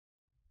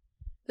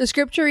The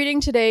scripture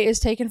reading today is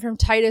taken from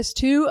Titus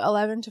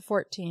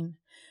 2:11-14.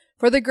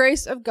 For the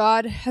grace of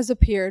God has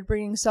appeared,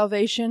 bringing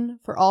salvation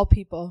for all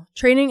people,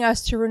 training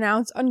us to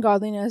renounce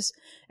ungodliness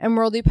and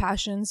worldly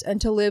passions, and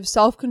to live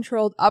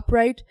self-controlled,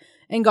 upright,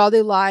 and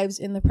godly lives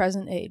in the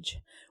present age,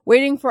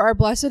 waiting for our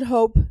blessed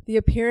hope, the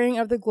appearing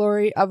of the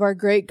glory of our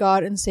great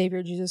God and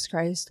Savior Jesus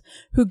Christ,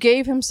 who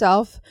gave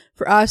himself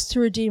for us to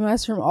redeem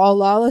us from all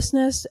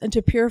lawlessness and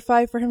to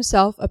purify for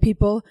himself a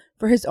people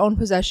for his own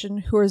possession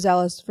who are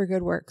zealous for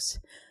good works.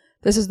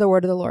 This is the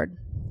word of the Lord.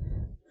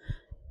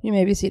 You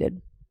may be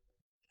seated.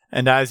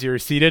 And as you're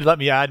seated, let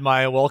me add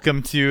my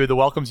welcome to the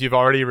welcomes you've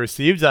already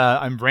received.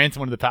 I'm Brant,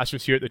 one of the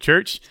pastors here at the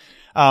church.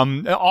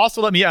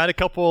 Also, let me add a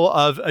couple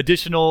of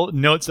additional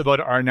notes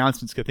about our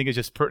announcements, because I think it's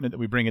just pertinent that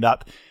we bring it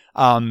up.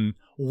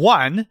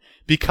 One,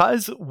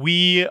 because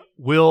we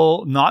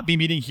will not be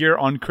meeting here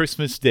on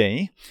Christmas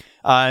Day,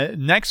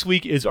 next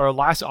week is our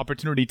last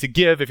opportunity to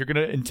give, if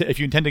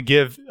you intend to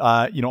give,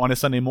 on a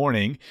Sunday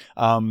morning,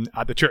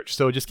 at the church.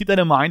 So just keep that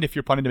in mind if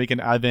you're planning to make an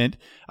Advent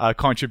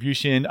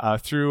contribution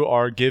through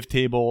our give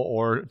table,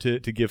 or to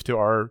give to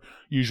our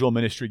usual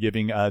ministry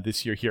giving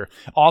this year here.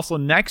 Also,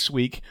 next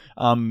week,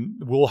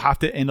 we'll have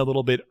to end a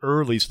little bit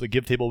early, so the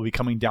give table will be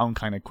coming down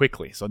kind of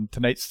quickly. So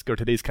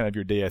today's kind of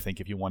your day, I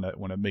think, if you want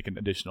to make an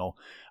additional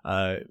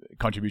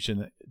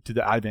contribution to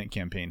the Advent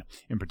campaign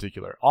in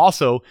particular.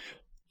 Also,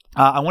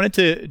 I wanted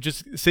to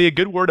just say a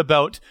good word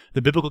about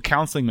the biblical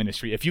counseling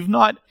ministry. If you've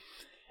not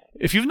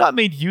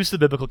made use of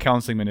the biblical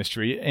counseling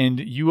ministry, and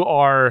you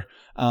are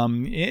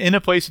in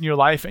a place in your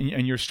life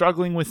and you're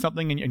struggling with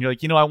something, and you're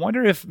like, I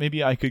wonder if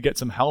maybe I could get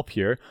some help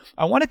here,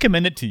 I want to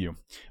commend it to you.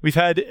 We've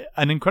had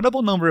an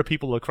incredible number of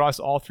people across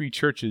all three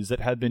churches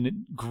that have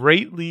been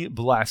greatly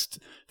blessed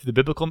through the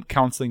biblical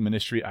counseling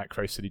ministry at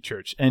Christ City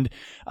Church. And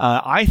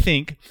I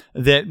think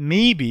that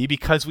maybe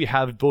because we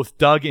have both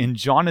Doug and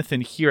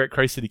Jonathan here at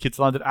Christ City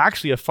Kitsilano, that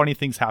actually funny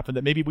things happen,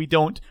 that maybe we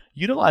don't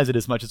utilize it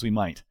as much as we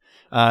might.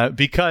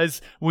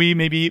 Because we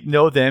maybe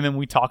know them and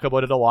we talk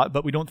about it a lot,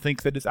 but we don't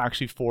think that it's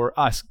actually for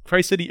us.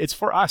 Christ City, it's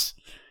for us.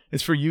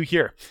 It's for you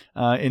here.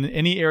 In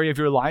any area of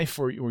your life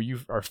where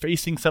you are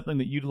facing something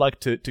that you'd like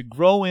to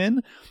grow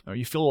in, or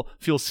you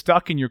feel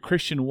stuck in your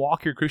Christian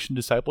walk, your Christian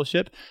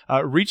discipleship,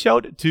 reach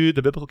out to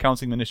the Biblical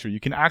Counseling Ministry. You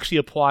can actually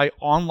apply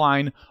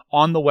online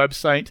on the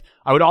website.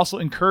 I would also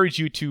encourage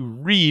you to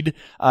read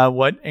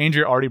what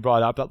Andrea already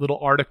brought up, that little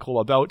article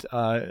about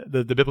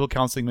the Biblical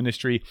Counseling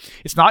Ministry.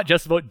 It's not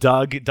just about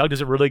Doug. Doug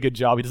does a really good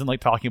job. He doesn't like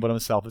talking about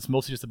himself. It's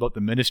mostly just about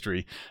the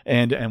ministry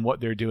and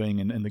what they're doing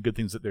and the good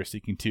things that they're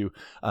seeking to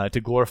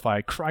glorify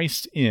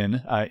Christ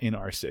in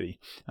our city.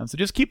 So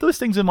just keep those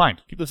things in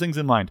mind.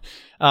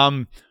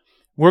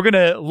 We're going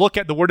to look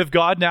at the Word of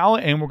God now,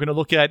 and we're going to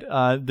look at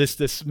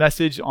this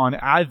message on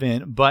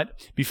Advent.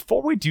 But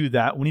before we do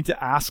that, we need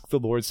to ask the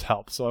Lord's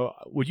help. So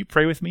would you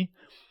pray with me?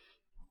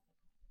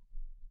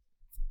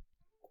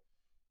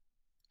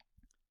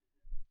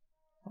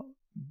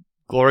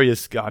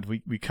 Glorious God,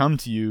 we come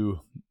to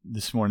you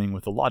this morning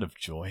with a lot of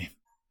joy.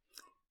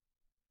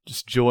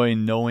 Just joy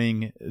in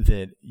knowing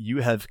that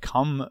you have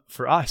come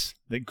for us,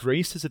 that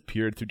grace has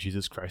appeared through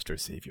Jesus Christ our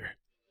Savior.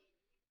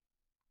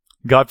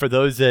 God, for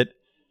those that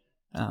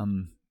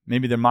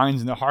maybe their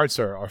minds and their hearts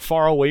are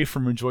far away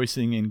from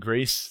rejoicing in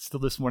grace still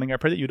this morning, I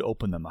pray that you'd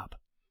open them up.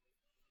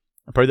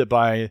 I pray that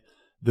by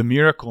the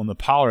miracle and the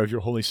power of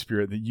your Holy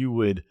Spirit, that you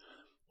would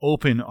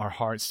open our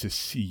hearts to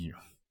see you.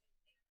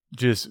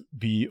 Just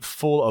be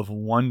full of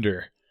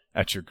wonder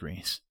at your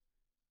grace.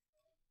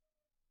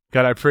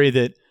 God, I pray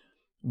that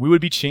we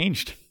would be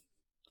changed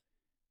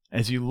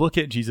as you look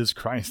at Jesus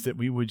Christ, that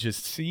we would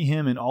just see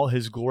him in all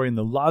his glory and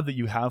the love that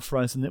you have for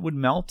us, and that would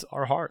melt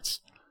our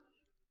hearts.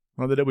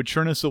 Lord, that it would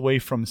turn us away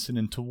from sin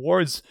and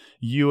towards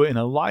you in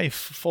a life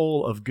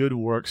full of good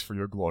works for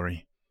your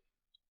glory.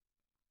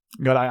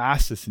 God, I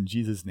ask this in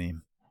Jesus'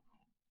 name.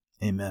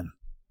 Amen.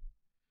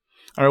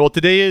 All right, well,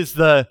 today is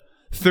the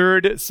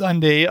third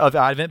Sunday of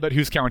Advent, but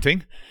who's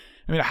counting?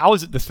 I mean, how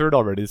is it the third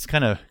already? It's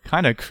kind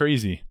of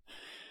crazy.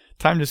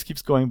 Time just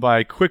keeps going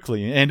by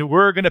quickly. And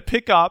we're going to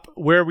pick up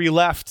where we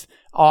left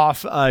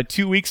off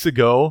 2 weeks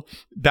ago,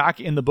 back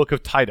in the book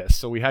of Titus.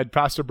 So we had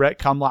Pastor Brett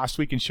come last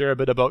week and share a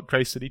bit about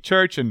Christ City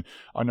Church and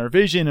on our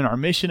vision and our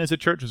mission as a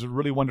church. It was a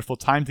really wonderful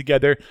time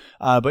together.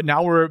 But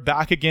now we're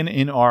back again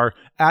in our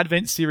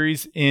Advent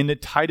series in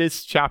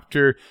Titus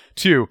chapter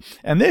 2.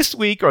 And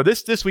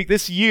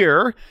this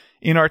year,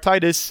 in our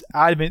Titus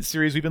Advent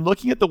series, we've been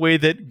looking at the way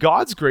that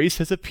God's grace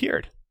has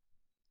appeared.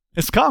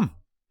 It's come.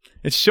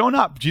 It's shown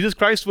up. Jesus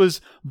Christ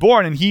was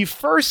born, and he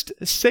first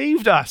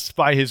saved us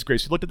by his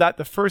grace. We looked at that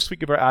the first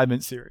week of our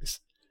Advent series.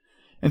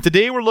 And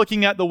today we're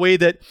looking at the way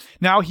that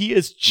now he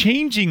is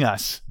changing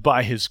us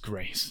by his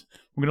grace.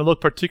 We're going to look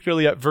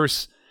particularly at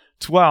verse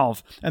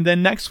 12. And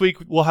then next week,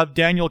 we'll have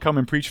Daniel come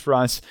and preach for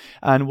us,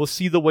 and we'll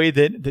see the way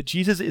that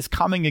Jesus is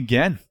coming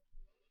again.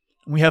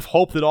 We have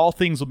hope that all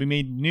things will be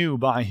made new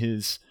by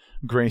his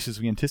grace as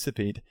we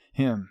anticipate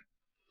him.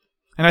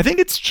 And I think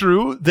it's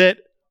true that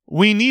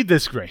we need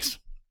this grace.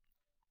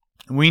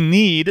 We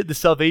need the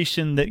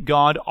salvation that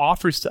God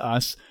offers to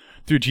us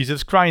through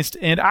Jesus Christ.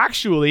 And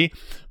actually,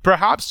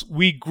 perhaps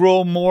we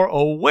grow more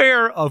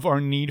aware of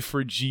our need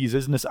for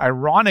Jesus in this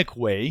ironic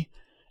way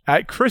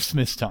at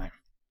Christmas time.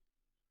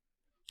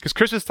 Because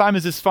Christmas time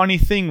is this funny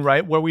thing,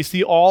 right? Where we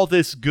see all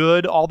this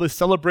good, all this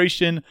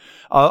celebration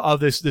of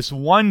this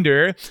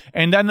wonder,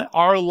 and then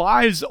our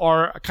lives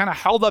are kind of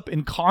held up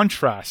in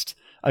contrast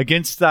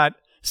against that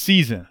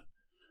season,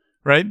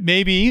 right?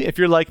 Maybe if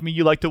you're like me,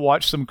 you like to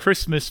watch some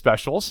Christmas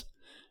specials.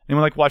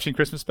 Anyone like watching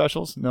Christmas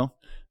specials? No?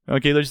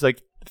 Okay, there's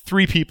like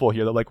 3 people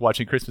here that like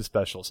watching Christmas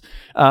specials.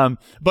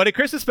 But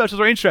Christmas specials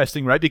are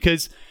interesting, right?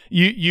 Because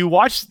you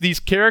watch these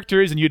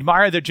characters and you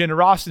admire their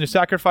generosity and their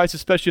sacrifice,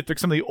 especially if they're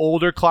some of the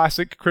older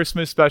classic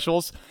Christmas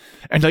specials.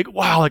 And like,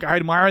 wow, like I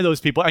admire those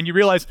people. And you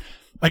realize,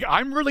 like,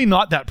 I'm really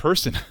not that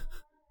person.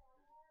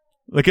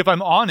 Like, if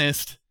I'm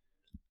honest,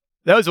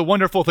 that was a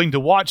wonderful thing to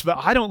watch, but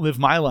I don't live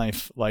my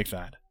life like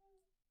that.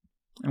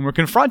 And we're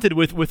confronted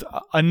with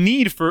a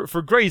need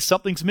for grace.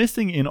 Something's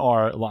missing in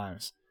our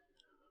lives.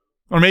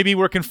 Or maybe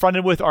we're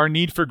confronted with our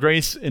need for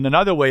grace in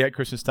another way at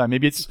Christmas time.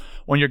 Maybe it's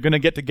when you're going to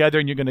get together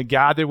and you're going to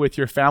gather with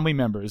your family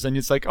members. And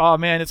it's like, oh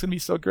man, it's going to be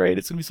so great.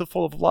 It's going to be so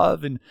full of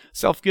love and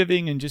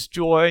self-giving and just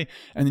joy.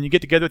 And then you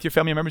get together with your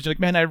family members. You're like,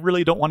 man, I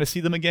really don't want to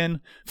see them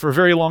again for a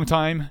very long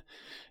time.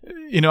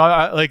 You know,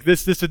 like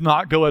this did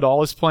not go at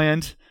all as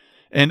planned.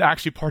 And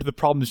actually part of the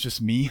problem is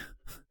just me.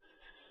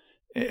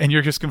 And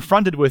you're just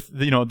confronted with,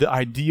 the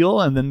ideal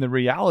and then the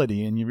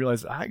reality. And you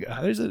realize,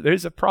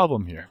 there's a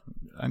problem here.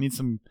 I need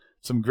some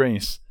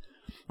grace.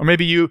 Or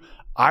maybe you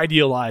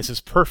idealize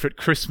this perfect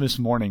Christmas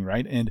morning,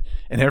 right? And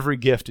every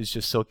gift is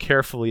just so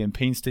carefully and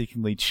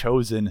painstakingly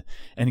chosen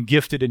and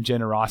gifted in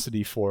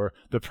generosity for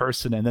the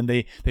person. And then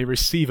they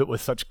receive it with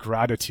such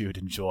gratitude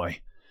and joy.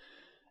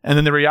 And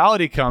then the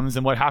reality comes,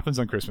 and what happens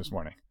on Christmas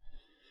morning?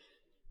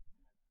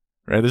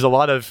 Right? There's a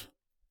lot of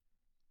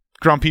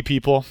grumpy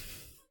people.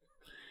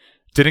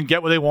 Didn't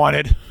get what they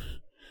wanted.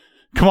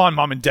 Come on,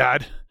 mom and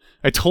dad.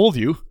 I told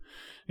you,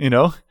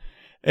 And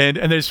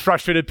there's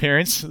frustrated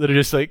parents that are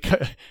just like,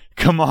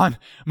 come on,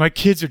 my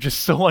kids are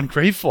just so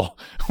ungrateful.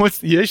 What's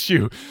the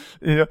issue?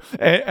 And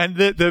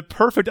the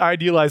perfect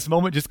idealized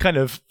moment just kind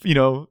of,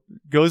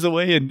 goes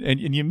away and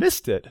you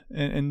missed it.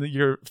 And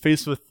you're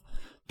faced with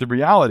the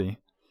reality.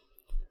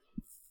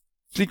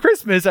 See,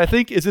 Christmas, I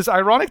think, is this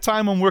ironic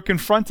time when we're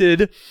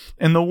confronted,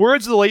 in the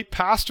words of the late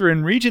pastor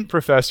and regent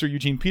professor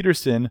Eugene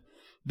Peterson,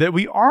 that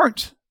we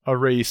aren't a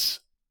race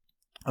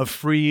of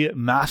free,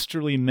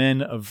 masterly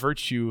men of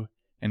virtue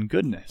and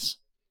goodness,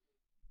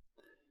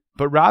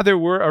 but rather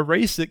we're a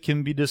race that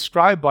can be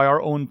described by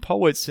our own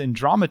poets and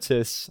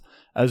dramatists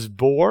as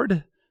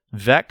bored,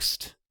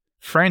 vexed,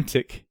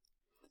 frantic,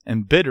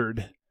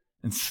 embittered,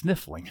 and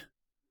sniffling.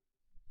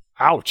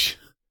 Ouch.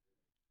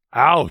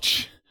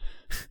 Ouch.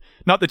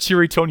 Not the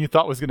cheery tone you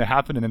thought was going to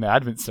happen in an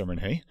Advent sermon,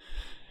 hey?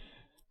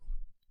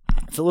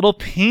 It's a little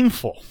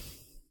painful.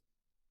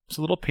 It's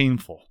a little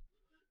painful.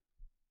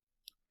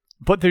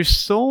 But there's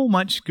so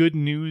much good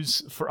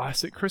news for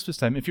us at Christmas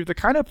time. If you're the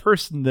kind of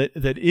person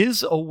that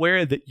is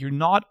aware that you're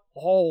not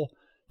all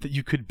that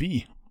you could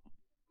be,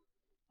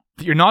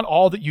 that you're not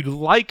all that you'd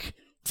like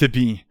to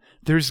be,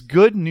 there's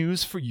good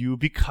news for you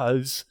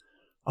because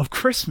of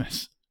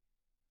Christmas.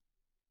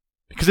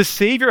 Because a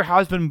Savior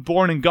has been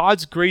born and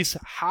God's grace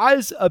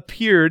has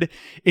appeared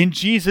in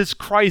Jesus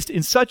Christ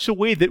in such a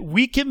way that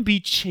we can be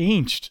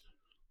changed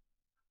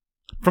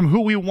from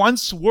who we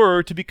once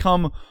were to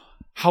become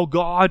how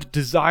God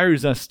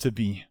desires us to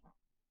be,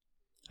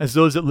 as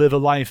those that live a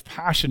life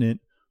passionate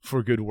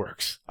for good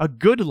works, a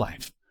good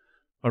life,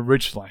 a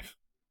rich life.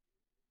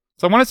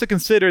 So I want us to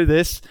consider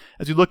this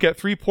as we look at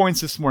 3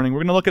 points this morning. We're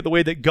going to look at the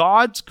way that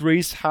God's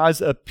grace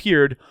has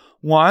appeared.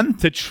 1,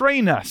 to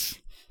train us.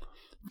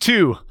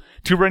 2,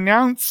 to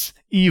renounce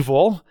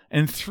evil.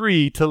 And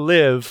 3, to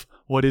live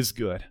what is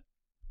good.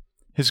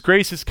 His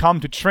grace has come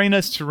to train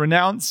us to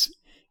renounce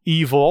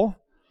evil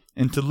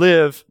and to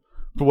live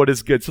for what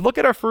is good. So look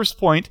at our first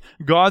point.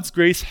 God's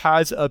grace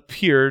has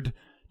appeared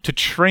to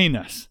train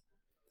us.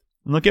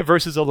 And look at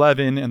verses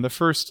 11 and the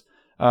first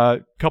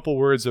couple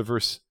words of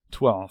verse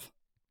 12.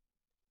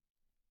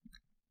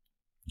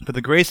 But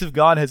the grace of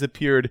God has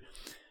appeared,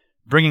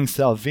 bringing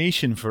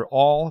salvation for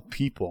all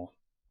people,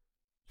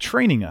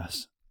 training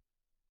us.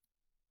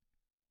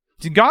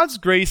 See, God's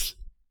grace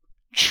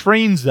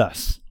trains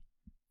us,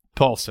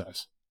 Paul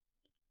says.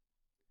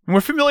 And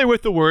we're familiar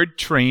with the word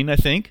train, I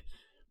think.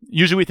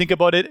 Usually we think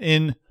about it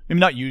in, maybe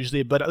not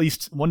usually, but at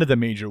least one of the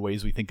major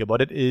ways we think about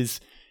it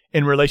is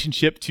in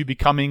relationship to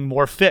becoming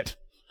more fit,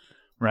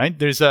 right?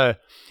 There's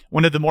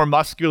one of the more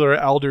muscular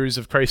elders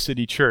of Christ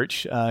City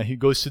Church. He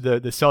goes to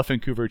the South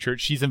Vancouver church.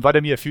 She's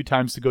invited me a few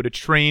times to go to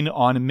train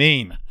on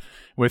Main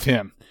with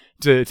him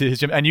to his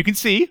gym. And you can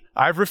see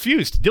I've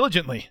refused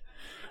diligently,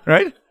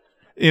 right?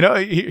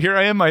 Here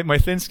I am, my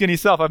thin, skinny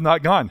self. I've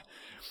not gone.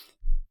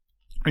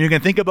 And you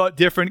can think about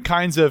different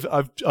kinds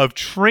of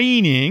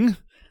training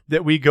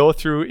that we go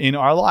through in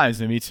our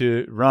lives, maybe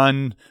to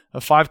run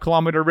a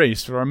 5-kilometer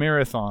race or a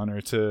marathon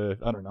or to,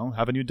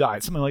 have a new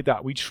diet, something like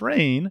that. We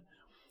train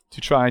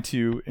to try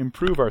to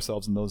improve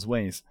ourselves in those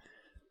ways.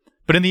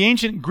 But in the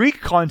ancient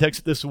Greek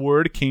context this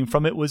word came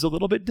from, it was a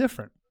little bit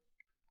different.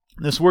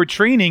 This word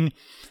training,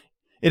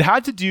 it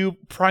had to do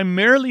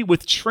primarily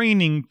with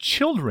training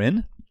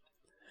children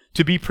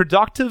to be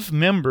productive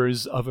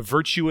members of a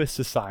virtuous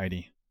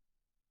society.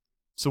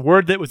 It's a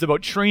word that was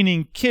about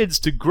training kids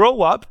to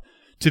grow up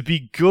to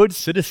be good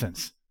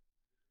citizens,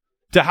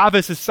 to have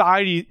a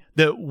society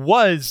that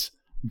was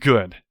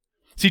good.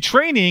 See,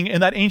 training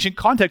in that ancient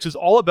context was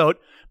all about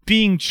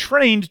being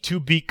trained to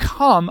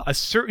become a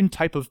certain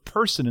type of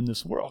person in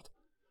this world.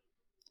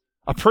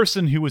 A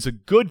person who was a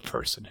good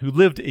person, who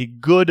lived a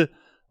good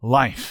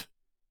life.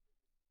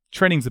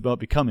 Training's about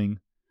becoming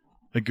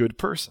a good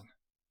person.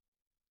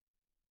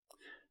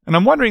 And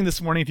I'm wondering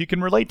this morning if you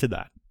can relate to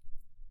that.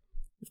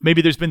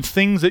 Maybe there's been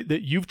things that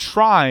you've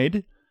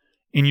tried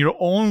in your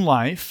own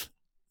life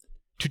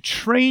to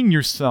train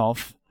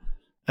yourself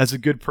as a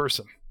good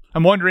person.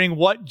 I'm wondering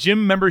what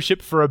gym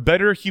membership for a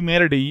better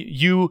humanity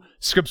you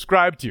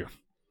subscribe to.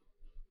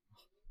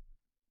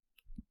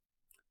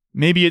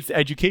 Maybe it's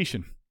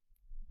education.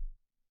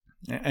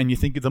 And you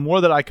think the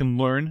more that I can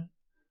learn,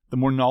 the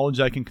more knowledge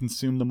I can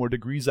consume, the more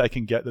degrees I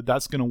can get,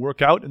 that's going to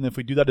work out. And if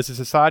we do that as a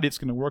society, it's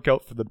going to work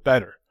out for the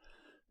better.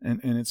 And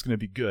it's going to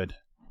be good.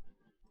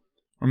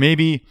 Or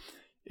maybe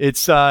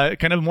it's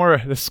kind of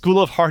more the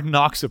school of hard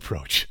knocks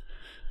approach,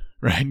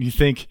 right? And you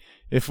think,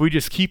 if we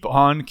just keep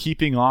on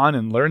keeping on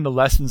and learn the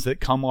lessons that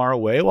come our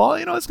way, well,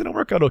 it's going to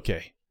work out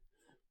okay,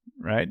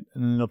 right?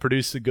 And it'll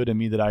produce the good in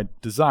me that I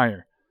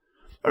desire.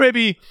 Or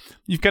maybe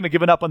you've kind of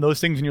given up on those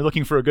things and you're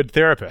looking for a good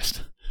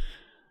therapist,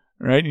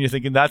 right? And you're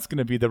thinking that's going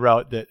to be the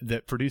route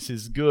that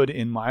produces good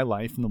in my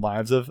life and the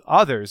lives of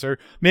others. Or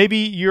maybe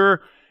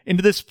you're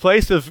into this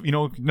place of,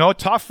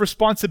 tough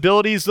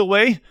responsibility is the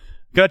way.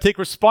 Got to take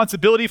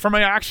responsibility for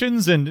my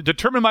actions and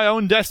determine my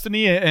own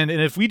destiny. And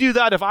if we do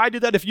that, if I do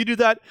that, if you do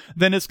that,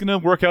 then it's going to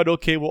work out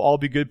okay. We'll all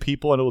be good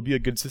people and it will be a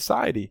good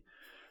society.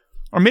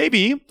 Or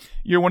maybe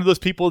you're one of those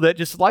people that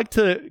just like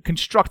to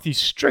construct these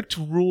strict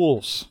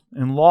rules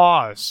and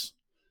laws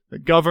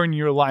that govern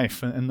your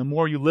life. And the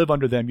more you live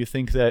under them, you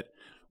think that,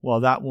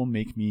 well, that will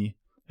make me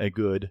a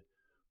good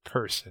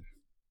person.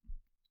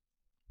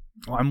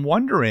 Well, I'm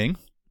wondering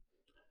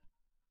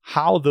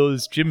how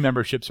those gym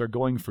memberships are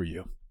going for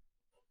you.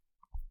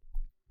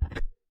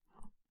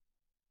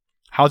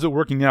 How's it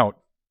working out?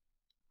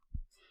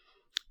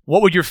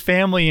 What would your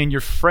family and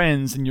your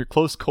friends and your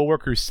close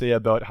coworkers say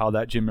about how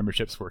that gym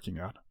membership's working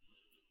out?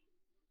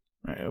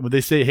 Right? Would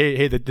they say,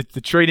 hey,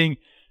 the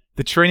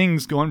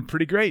training's going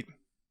pretty great.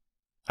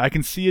 I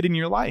can see it in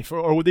your life.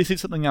 Or would they say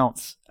something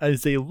else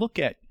as they look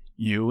at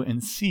you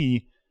and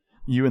see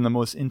you in the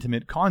most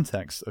intimate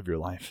context of your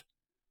life?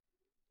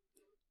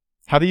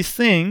 How these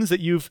things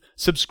that you've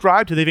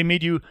subscribed to, they've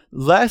made you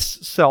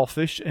less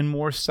selfish and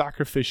more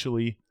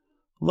sacrificially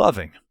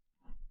loving.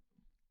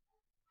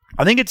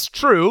 I think it's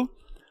true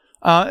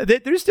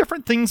that there's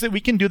different things that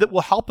we can do that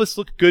will help us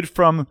look good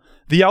from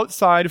the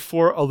outside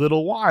for a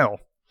little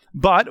while.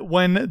 But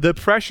when the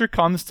pressure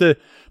comes to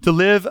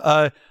live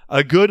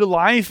a good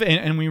life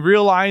and we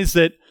realize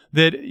that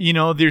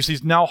there's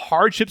these now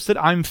hardships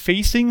that I'm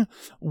facing,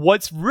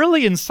 what's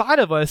really inside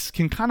of us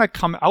can kind of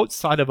come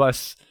outside of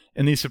us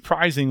in these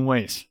surprising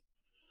ways,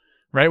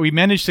 right? We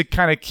manage to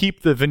kind of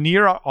keep the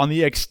veneer on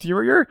the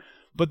exterior,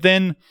 but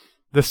then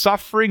the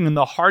suffering and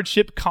the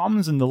hardship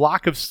comes and the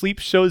lack of sleep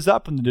shows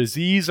up and the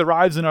disease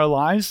arrives in our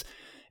lives.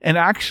 And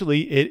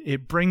actually,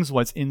 it brings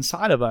what's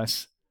inside of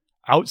us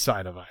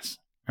outside of us.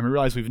 And we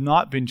realize we've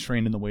not been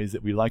trained in the ways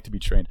that we like to be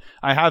trained.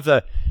 I have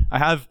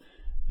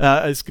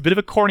it's a bit of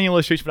a corny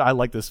illustration, but I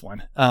like this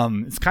one.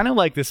 It's kind of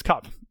like this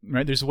cup,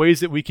 right? There's ways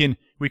that we can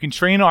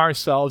train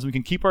ourselves. We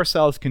can keep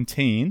ourselves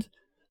contained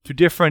through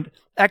different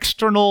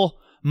external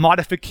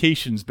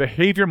modifications,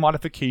 behavior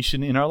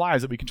modification in our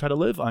lives that we can try to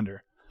live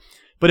under.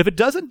 But if it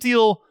doesn't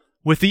deal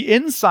with the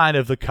inside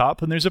of the cup,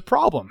 then there's a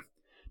problem.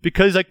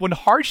 Because when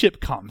hardship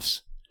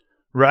comes,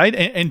 right,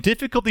 and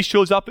difficulty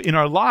shows up in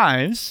our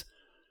lives,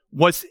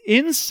 what's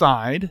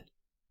inside,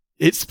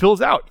 it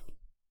spills out.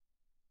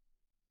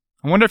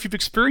 I wonder if you've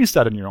experienced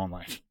that in your own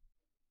life.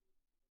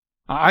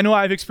 I know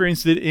I've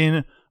experienced it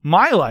in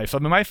my life. I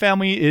mean, my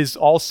family is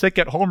all sick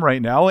at home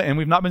right now, and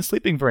we've not been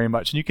sleeping very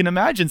much. And you can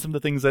imagine some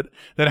of the things that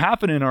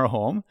happen in our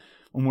home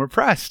when we're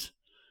pressed.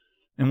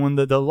 And when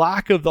the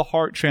lack of the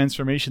heart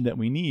transformation that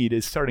we need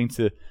is starting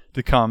to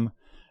come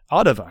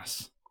out of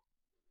us.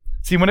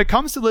 See, when it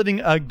comes to living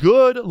a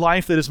good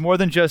life that is more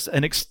than just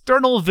an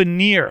external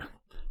veneer,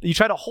 that you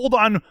try to hold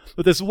on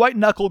with this white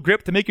knuckle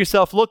grip to make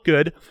yourself look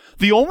good,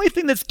 the only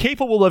thing that's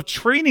capable of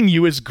training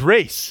you is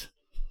grace.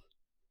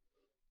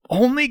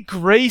 Only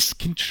grace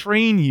can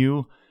train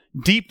you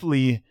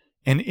deeply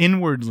and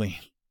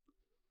inwardly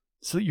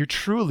so that you're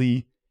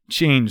truly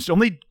changed.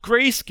 Only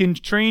grace can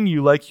train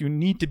you like you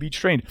need to be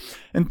trained.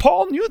 And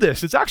Paul knew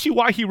this. It's actually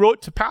why he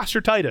wrote to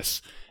Pastor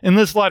Titus in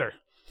this letter.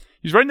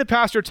 He's writing to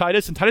Pastor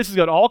Titus, and Titus has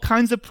got all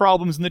kinds of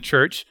problems in the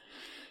church.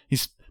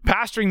 He's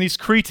pastoring these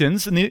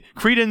Cretans, and the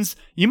Cretans,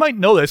 you might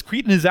know this,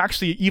 Cretan is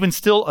actually even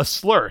still a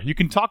slur. You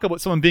can talk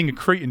about someone being a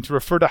Cretan to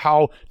refer to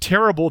how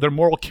terrible their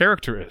moral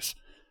character is.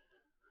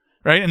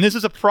 right? And this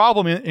is a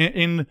problem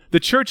in the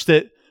church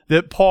that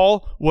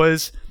Paul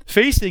was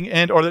facing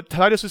or that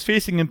Titus was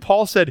facing. And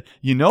Paul said,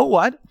 you know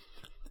what?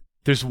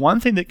 There's one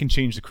thing that can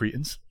change the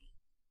Cretans.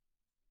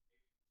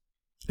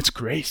 It's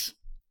grace.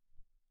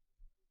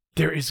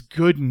 There is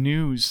good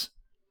news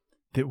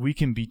that we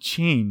can be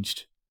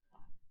changed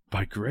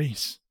by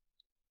grace.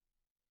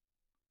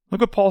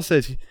 Look what Paul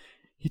says.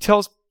 He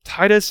tells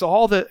Titus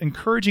all the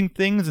encouraging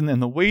things and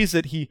the ways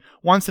that he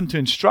wants him to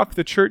instruct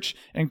the church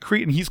in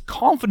Crete, and he's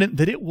confident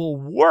that it will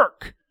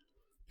work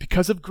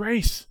because of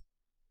grace.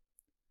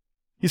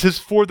 He says,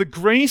 for the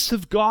grace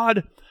of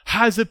God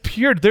has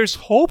appeared. There's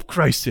hope,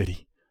 Christ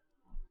City.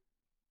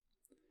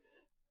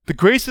 The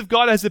grace of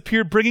God has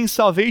appeared, bringing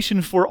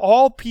salvation for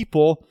all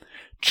people,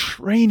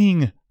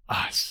 training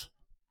us.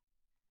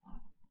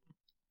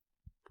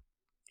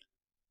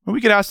 Well,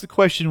 we could ask the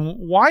question,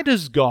 why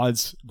does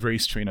God's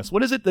grace train us?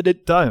 What is it that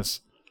it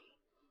does?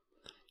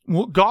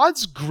 Well,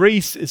 God's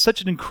grace is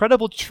such an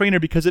incredible trainer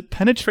because it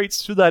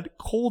penetrates through that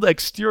cold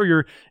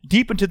exterior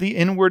deep into the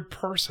inward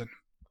person.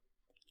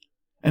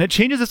 And it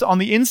changes us on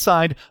the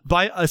inside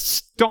by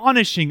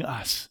astonishing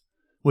us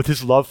with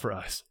his love for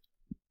us.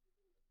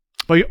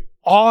 By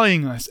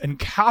awing us and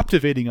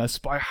captivating us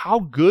by how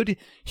good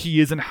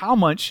he is and how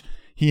much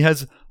he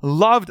has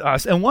loved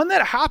us. And when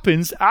that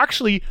happens,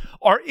 actually,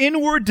 our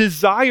inward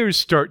desires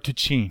start to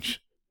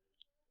change.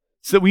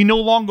 So that we no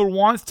longer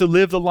want to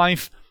live the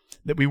life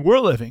that we were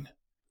living,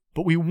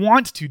 but we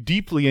want to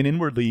deeply and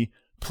inwardly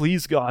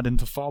please God and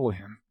to follow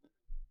him.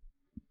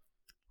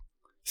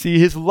 See,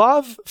 his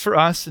love for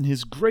us and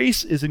his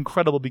grace is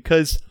incredible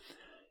because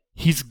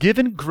he's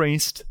given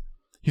grace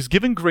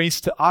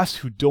to us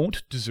who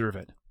don't deserve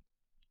it.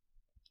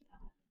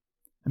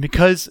 And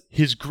because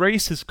his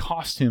grace has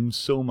cost him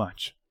so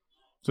much.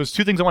 So there's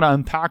two things I want to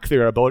unpack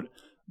there about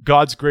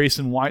God's grace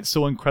and why it's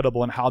so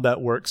incredible and how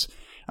that works.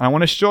 And I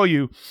want to show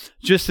you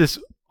just this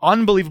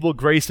unbelievable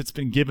grace that's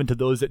been given to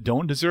those that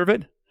don't deserve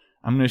it.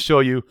 I'm going to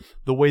show you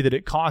the way that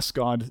it costs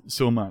God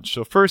so much.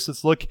 So first,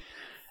 let's look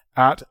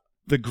at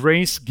the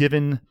grace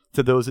given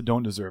to those that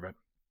don't deserve it.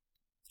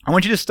 I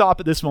want you to stop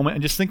at this moment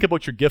and just think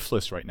about your gift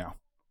list right now.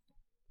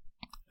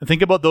 And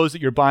think about those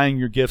that you're buying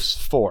your gifts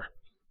for.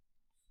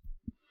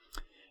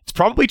 It's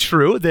probably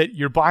true that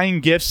you're buying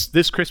gifts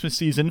this Christmas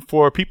season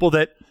for people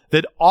that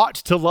ought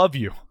to love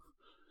you.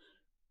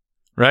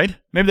 Right?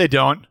 Maybe they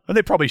don't, but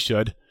they probably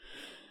should.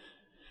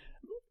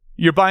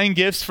 You're buying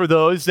gifts for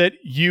those that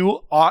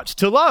you ought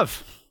to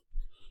love.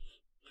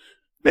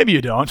 Maybe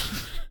you don't,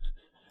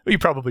 but you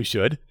probably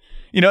should.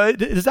 You know,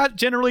 is that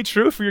generally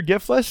true for your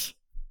gift list?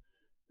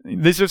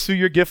 This is who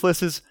your gift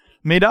list is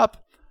made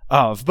up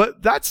of.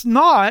 But that's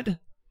not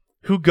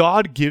who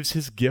God gives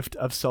his gift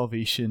of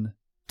salvation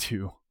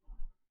to.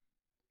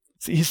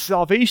 See, his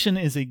salvation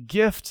is a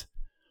gift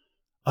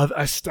of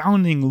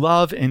astounding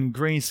love and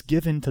grace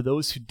given to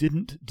those who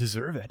didn't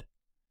deserve it.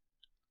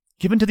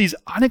 Given to these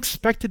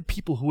unexpected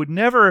people who would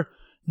never,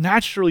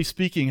 naturally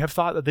speaking, have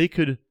thought that they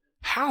could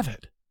have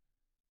it.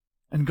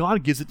 And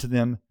God gives it to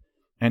them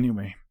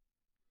anyway.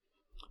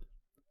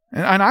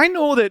 And I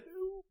know that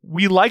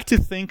we like to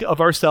think of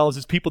ourselves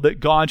as people that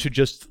God should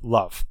just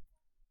love.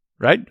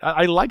 Right?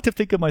 I like to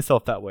think of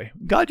myself that way.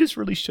 God just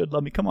really should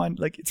love me. Come on,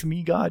 like it's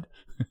me, God.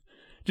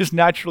 Just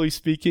naturally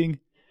speaking,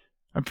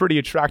 I'm pretty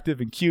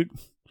attractive and cute,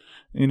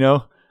 you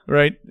know,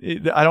 right?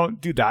 I don't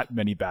do that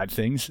many bad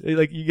things.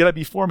 Like, you gotta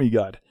be for me,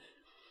 God.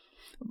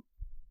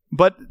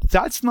 But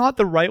that's not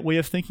the right way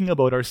of thinking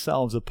about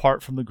ourselves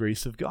apart from the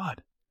grace of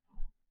God.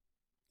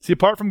 See,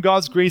 apart from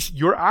God's grace,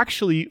 you're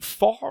actually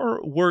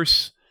far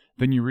worse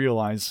than you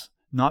realize,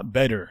 not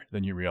better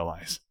than you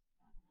realize.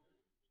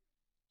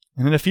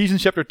 And in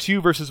Ephesians chapter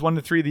 2, verses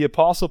 1-3, the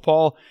Apostle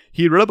Paul,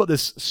 he wrote about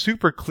this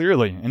super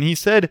clearly. And he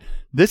said,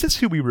 this is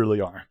who we really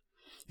are.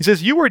 He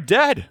says, you were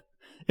dead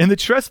in the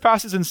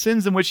trespasses and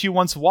sins in which you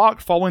once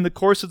walked, following the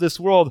course of this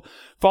world,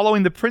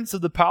 following the prince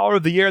of the power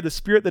of the air, the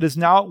spirit that is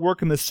now at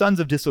work in the sons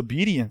of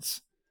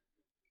disobedience,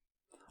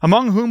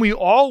 among whom we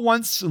all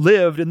once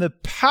lived in the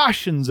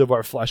passions of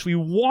our flesh. We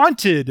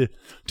wanted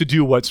to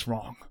do what's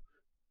wrong,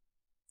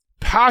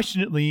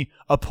 passionately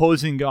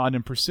opposing God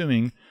and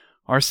pursuing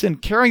our sin,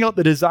 carrying out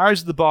the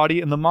desires of the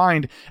body and the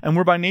mind, and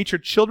we're by nature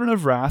children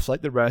of wrath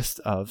like the rest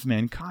of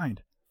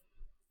mankind.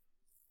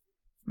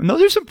 And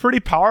those are some pretty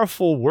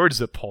powerful words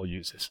that Paul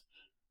uses.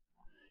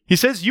 He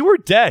says, you were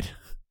dead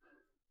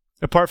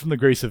apart from the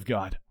grace of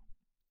God.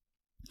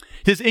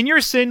 He says, in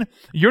your sin,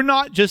 you're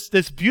not just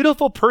this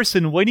beautiful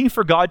person waiting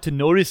for God to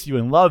notice you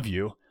and love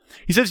you.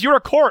 He says, you're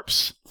a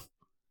corpse.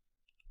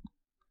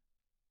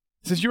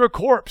 He says, you're a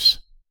corpse.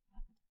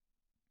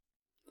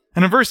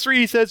 And in verse 3,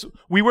 he says,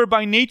 we were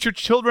by nature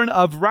children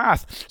of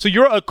wrath. So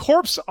you're a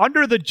corpse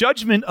under the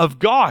judgment of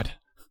God,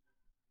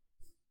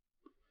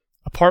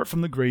 apart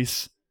from the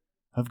grace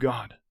of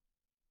God.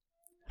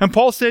 And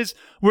Paul says,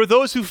 we're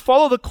those who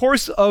follow the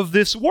course of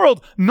this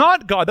world,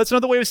 not God. That's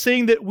another way of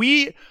saying that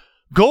we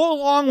go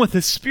along with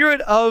the spirit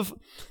of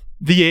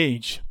the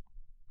age.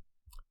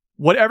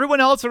 What everyone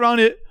else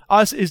around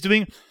us is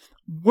doing,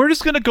 we're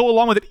just going to go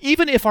along with it,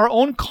 even if our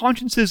own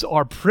consciences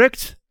are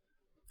pricked.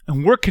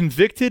 and we're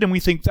convicted and we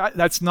think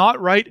that's not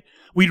right,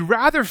 we'd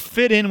rather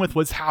fit in with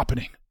what's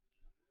happening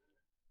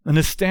than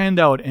to stand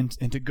out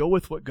and to go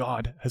with what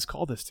God has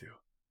called us to.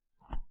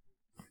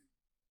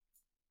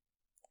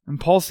 And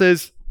Paul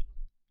says,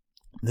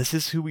 this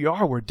is who we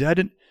are. We're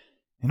dead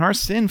in our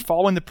sin,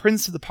 following the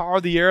prince of the power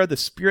of the air, the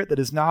spirit that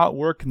is now at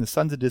work in the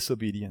sons of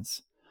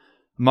disobedience,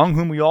 among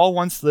whom we all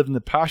once lived in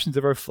the passions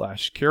of our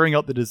flesh, carrying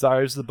out the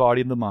desires of the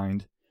body and the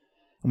mind,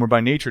 and were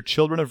by nature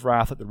children of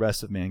wrath like the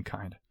rest of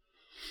mankind.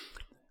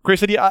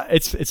 Grace City,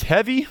 it's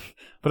heavy,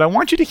 but I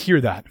want you to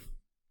hear that.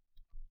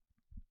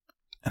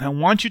 And I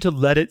want you to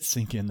let it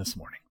sink in this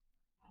morning.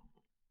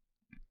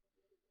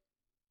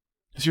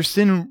 Because your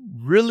sin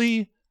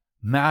really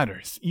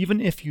matters,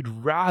 even if you'd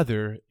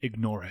rather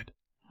ignore it.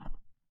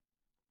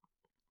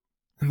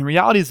 And the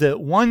reality is that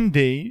one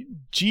day,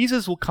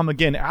 Jesus will come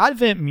again.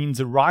 Advent means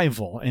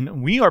arrival,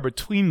 and we are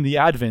between the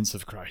advents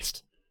of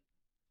Christ.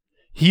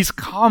 He's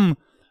come,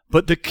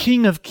 but the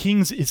King of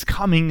Kings is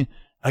coming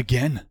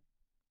again.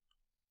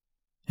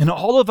 And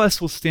all of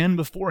us will stand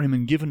before him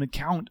and give an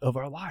account of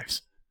our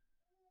lives.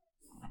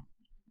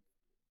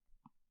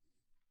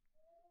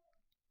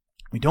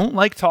 We don't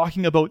like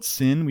talking about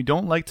sin. We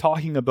don't like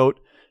talking about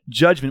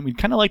judgment. We'd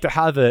kind of like to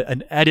have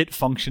an edit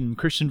function in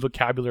Christian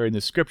vocabulary in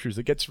the scriptures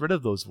that gets rid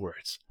of those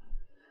words.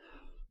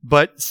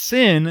 But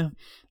sin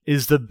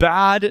is the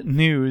bad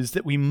news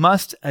that we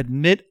must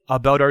admit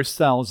about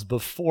ourselves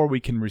before we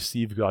can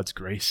receive God's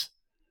grace.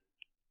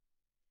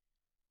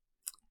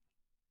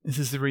 This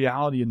is the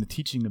reality in the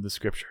teaching of the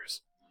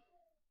scriptures.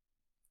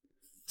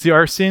 See,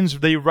 our sins,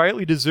 they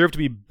rightly deserve to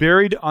be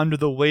buried under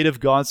the weight of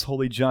God's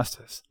holy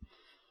justice.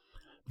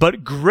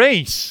 But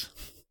grace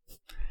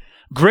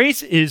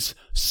is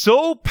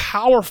so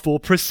powerful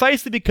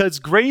precisely because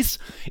grace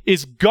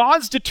is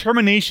God's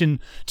determination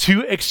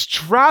to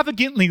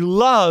extravagantly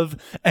love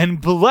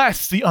and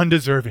bless the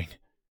undeserving.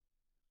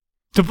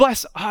 To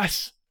bless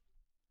us.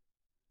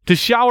 To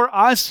shower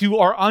us who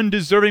are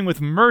undeserving with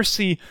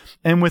mercy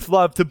and with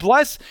love. To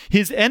bless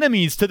his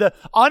enemies, to the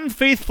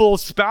unfaithful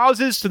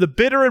spouses, to the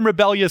bitter and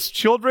rebellious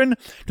children,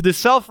 to the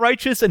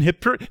self-righteous and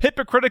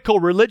hypocritical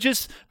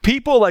religious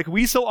people like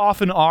we so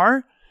often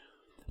are.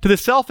 To the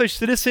selfish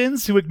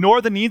citizens who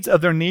ignore the needs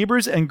of their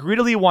neighbors and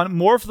greedily want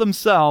more for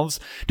themselves.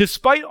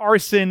 Despite our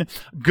sin,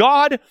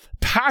 God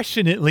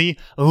passionately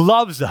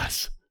loves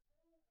us.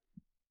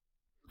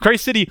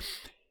 Christ City,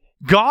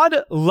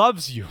 God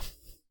loves you.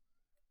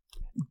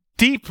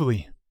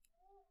 Deeply,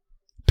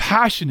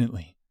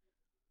 passionately.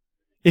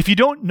 If you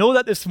don't know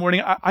that this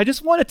morning, I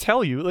just want to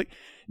tell you,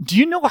 do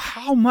you know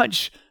how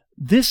much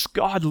this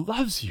God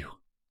loves you?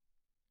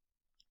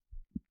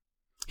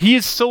 He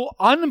is so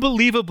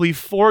unbelievably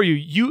for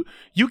you.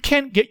 You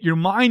can't get your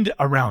mind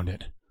around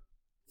it.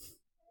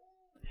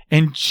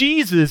 And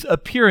Jesus'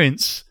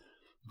 appearance,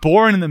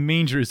 born in the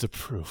manger, is a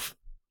proof.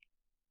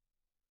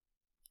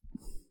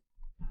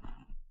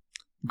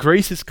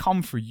 Grace has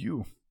come for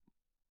you.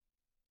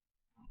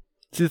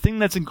 See, the thing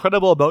that's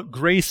incredible about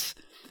grace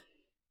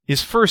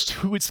is first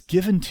who it's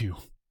given to.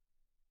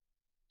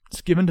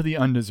 It's given to the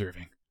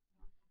undeserving.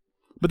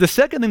 But the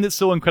second thing that's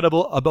so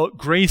incredible about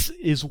grace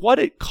is what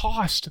it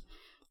cost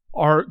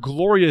our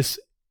glorious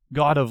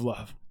God of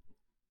love.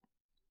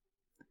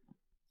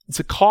 It's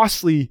a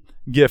costly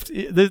gift.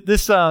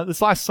 This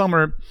last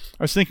summer,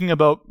 I was thinking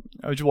about,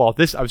 I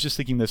was just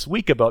thinking this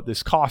week about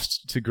this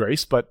cost to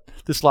grace, but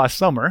this last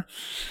summer,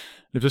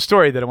 there's a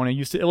story that I want to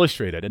use to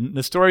illustrate it. And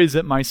the story is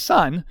that my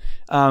son,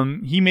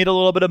 he made a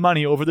little bit of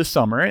money over the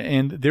summer,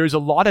 and there's a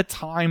lot of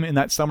time in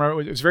that summer.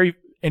 It was very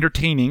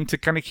entertaining to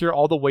kind of hear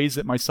all the ways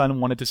that my son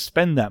wanted to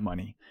spend that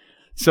money.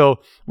 So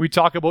we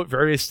talk about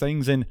various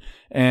things, and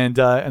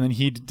then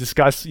he'd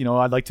discuss,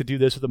 I'd like to do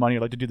this with the money,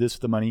 I'd like to do this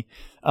with the money.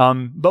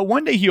 But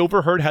one day he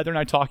overheard Heather and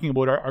I talking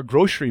about our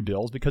grocery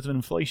bills because of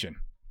inflation.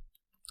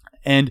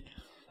 And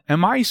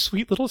my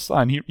sweet little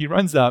son, he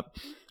runs up,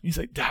 he's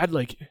like, Dad,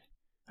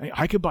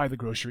 I could buy the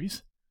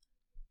groceries.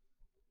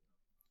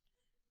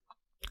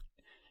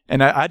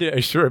 And I had to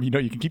assure him,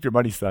 you can keep your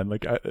money, son.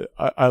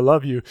 I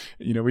love you.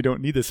 We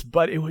don't need this.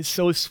 But it was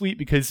so sweet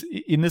because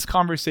in this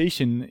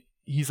conversation,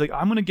 he's like,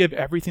 I'm going to give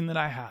everything that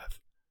I have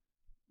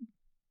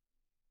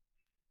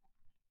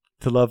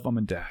to love Mom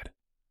and Dad.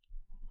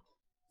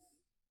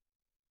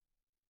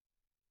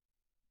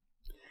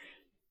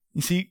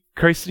 You see,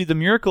 Christ City, the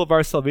miracle of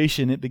our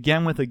salvation, it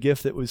began with a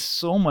gift that was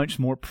so much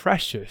more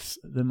precious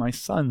than my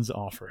son's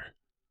offer.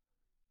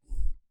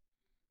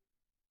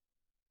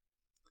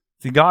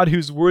 The God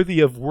who's worthy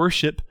of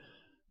worship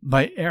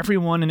by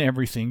everyone and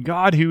everything.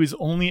 God who has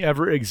only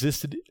ever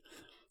existed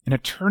in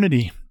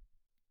eternity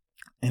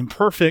in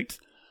perfect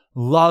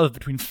love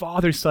between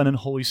Father, Son, and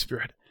Holy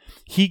Spirit.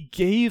 He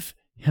gave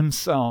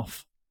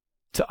himself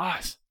to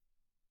us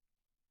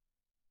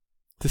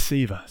to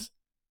save us.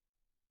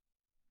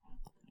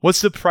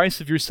 What's the price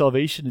of your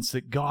salvation? It's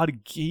that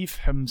God gave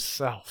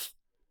himself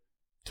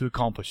to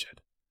accomplish it.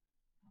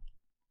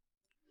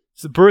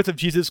 The birth of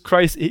Jesus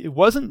Christ, it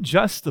wasn't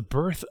just the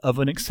birth of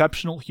an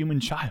exceptional human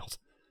child.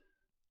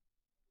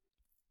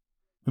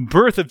 The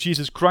birth of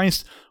Jesus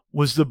Christ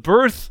was the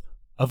birth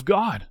of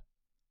God.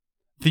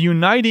 The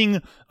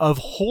uniting of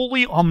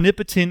holy,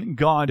 omnipotent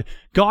God,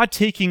 God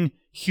taking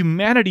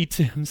humanity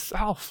to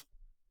himself,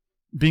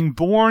 being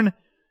born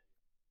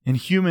in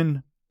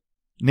human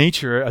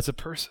nature as a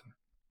person,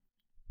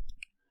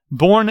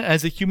 born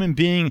as a human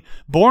being,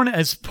 born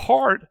as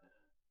part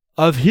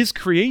of his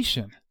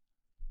creation.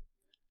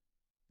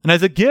 And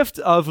as a gift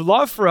of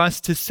love for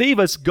us to save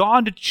us,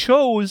 God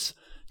chose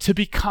to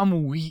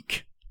become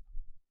weak.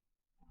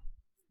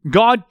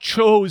 God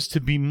chose to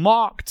be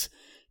mocked,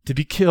 to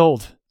be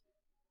killed,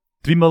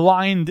 to be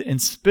maligned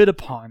and spit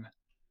upon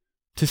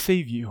to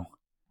save you.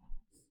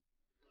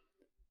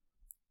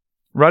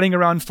 Writing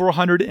around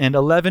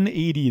 411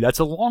 AD, that's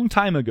a long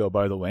time ago,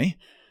 by the way,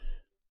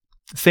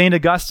 St.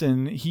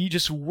 Augustine, he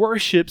just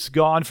worships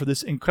God for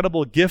this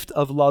incredible gift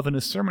of love in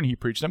a sermon he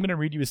preached. I'm going to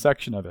read you a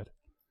section of it.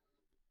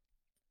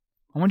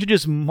 I want you to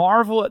just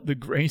marvel at the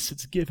grace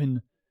that's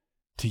given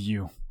to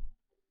you.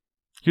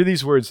 Hear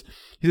these words.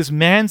 He says,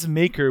 man's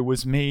maker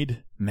was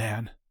made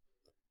man,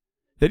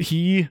 that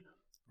he,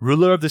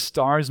 ruler of the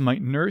stars,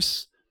 might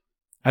nurse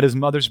at his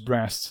mother's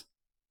breast,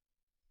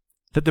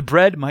 that the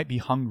bread might be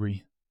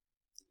hungry,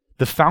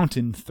 the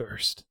fountain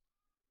thirst,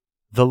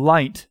 the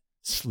light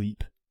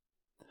sleep,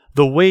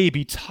 the way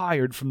be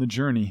tired from the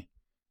journey,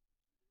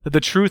 that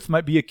the truth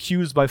might be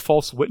accused by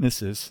false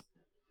witnesses,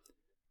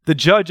 the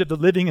judge of the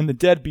living and the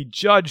dead be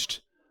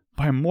judged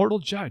by a mortal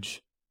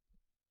judge,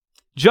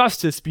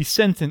 justice be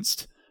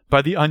sentenced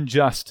by the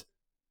unjust,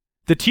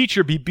 the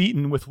teacher be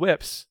beaten with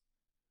whips,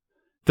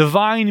 the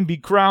vine be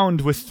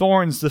crowned with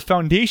thorns, the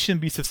foundation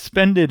be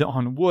suspended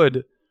on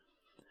wood,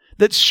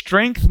 that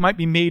strength might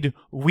be made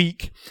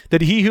weak,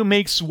 that he who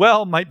makes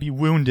well might be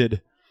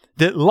wounded,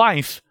 that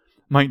life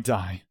might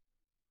die.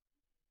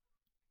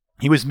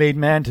 He was made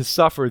man to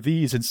suffer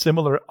these and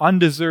similar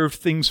undeserved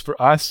things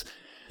for us,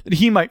 that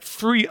he might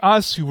free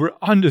us who were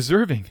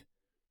undeserving.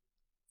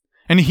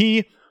 And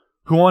he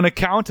who on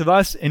account of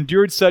us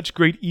endured such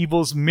great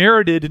evils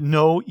merited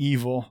no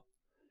evil,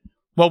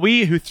 while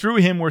we who through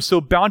him were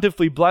so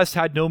bountifully blessed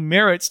had no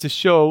merits to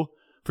show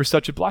for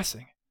such a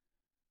blessing.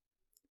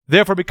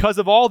 Therefore, because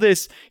of all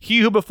this, he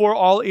who before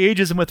all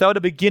ages and without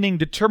a beginning,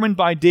 determined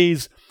by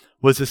days,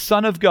 was the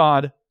Son of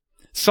God,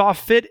 saw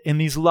fit in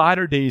these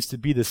latter days to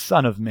be the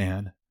Son of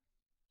Man.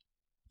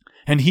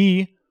 And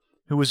he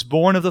who was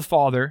born of the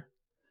Father,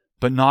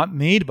 but not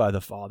made by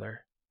the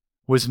Father,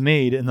 was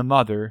made in the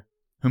mother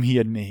whom he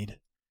had made,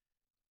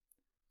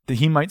 that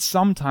he might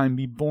sometime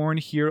be born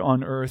here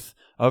on earth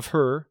of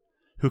her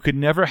who could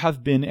never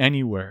have been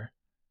anywhere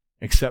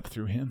except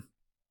through him.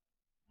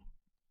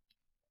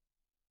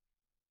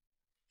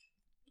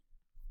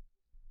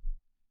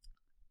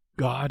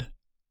 God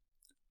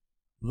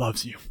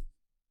loves you.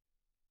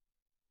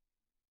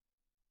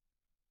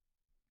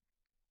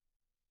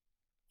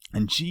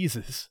 And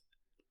Jesus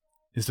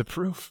is the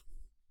proof.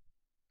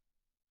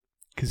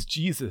 Because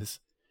Jesus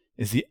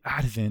is the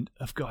advent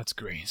of God's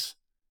grace.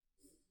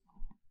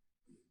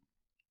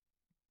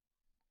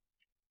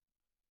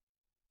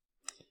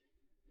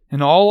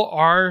 And all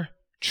our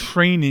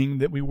training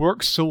that we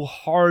work so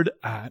hard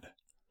at,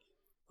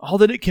 all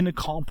that it can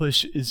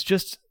accomplish is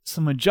just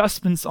some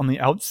adjustments on the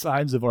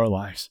outsides of our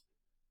lives.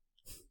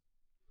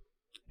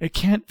 It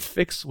can't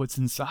fix what's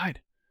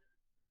inside.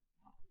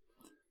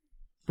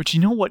 But you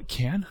know what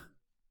can?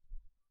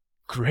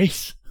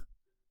 Grace.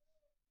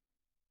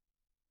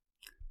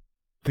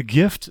 The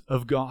gift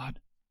of God.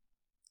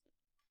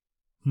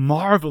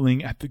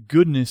 Marveling at the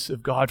goodness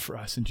of God for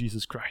us in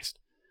Jesus Christ.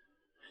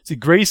 See,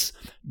 grace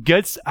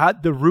gets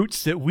at the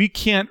roots that we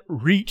can't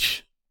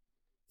reach,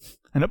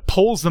 and it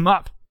pulls them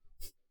up.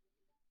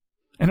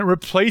 And it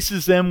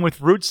replaces them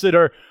with roots that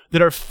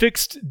are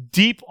fixed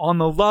deep on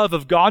the love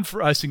of God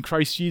for us in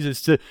Christ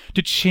Jesus to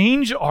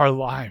change our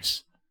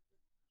lives,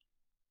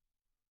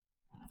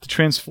 to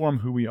transform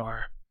who we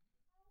are.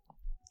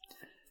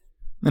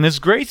 And as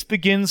grace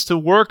begins to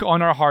work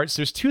on our hearts,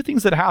 there's two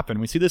things that happen.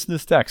 We see this in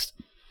this text.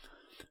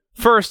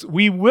 First,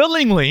 we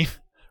willingly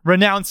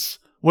renounce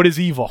what is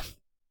evil.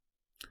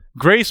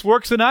 Grace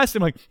works in us,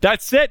 and I'm like,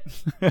 that's it.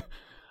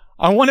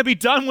 I want to be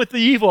done with the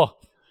evil.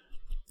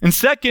 And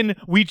second,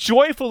 we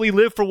joyfully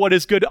live for what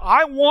is good.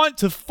 I want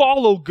to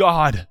follow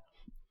God.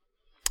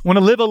 I want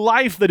to live a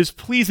life that is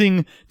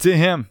pleasing to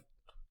him.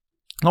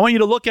 I want you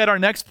to look at our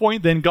next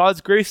point then.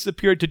 God's grace has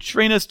appeared to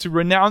train us to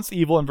renounce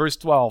evil in verse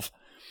 12.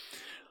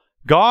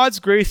 God's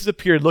grace has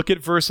appeared, look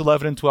at verse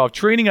 11 and 12,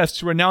 training us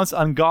to renounce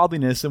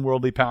ungodliness and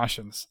worldly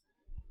passions.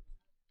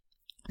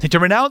 To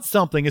renounce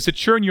something is to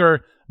turn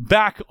your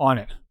back on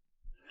it.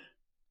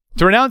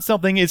 To renounce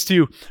something is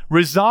to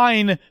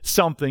resign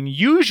something,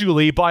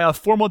 usually by a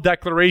formal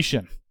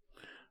declaration,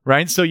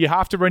 right? So you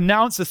have to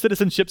renounce the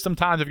citizenship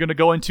sometimes if you're going to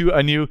go into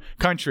a new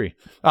country.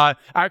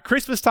 At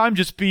Christmas time,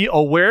 just be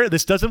aware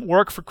this doesn't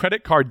work for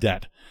credit card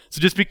debt. So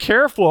just be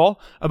careful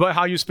about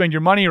how you spend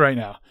your money right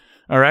now.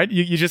 All right?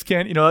 You just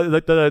can't,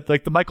 like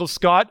the Michael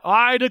Scott,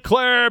 I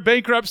declare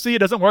bankruptcy. It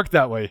doesn't work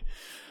that way.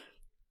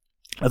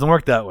 It doesn't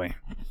work that way.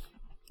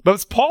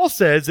 But Paul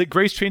says that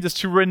grace trains us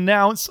to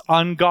renounce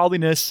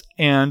ungodliness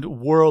and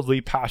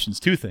worldly passions.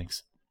 Two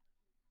things.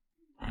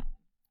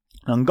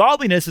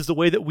 Ungodliness is the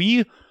way that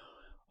we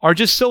are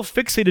just so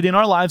fixated in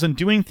our lives on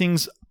doing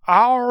things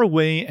our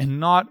way and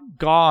not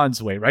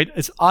God's way, right?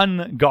 It's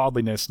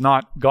ungodliness,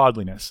 not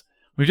godliness.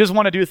 We just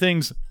want to do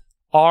things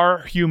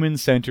our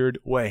human-centered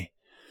way.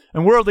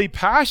 And worldly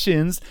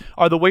passions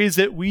are the ways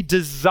that we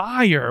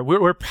desire.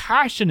 We're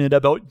passionate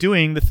about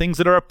doing the things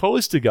that are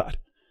opposed to God.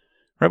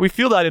 Right? We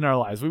feel that in our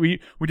lives. We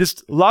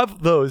just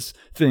love those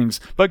things.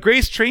 But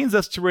grace trains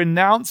us to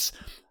renounce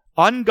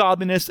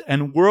ungodliness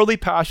and worldly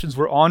passions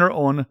where on our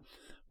own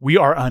we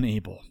are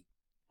unable.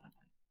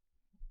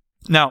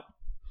 Now,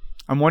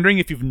 I'm wondering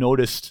if you've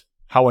noticed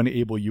how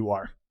unable you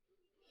are.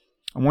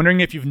 I'm wondering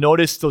if you've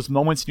noticed those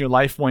moments in your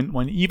life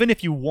when even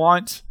if you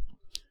want,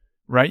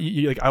 right,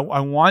 I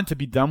want to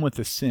be done with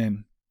the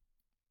sin,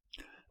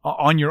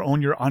 on your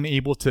own you're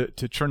unable to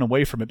turn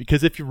away from it.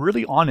 Because if you're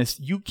really honest,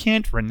 you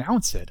can't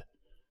renounce it.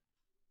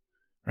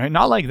 Right?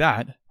 Not like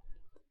that.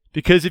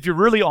 Because if you're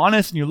really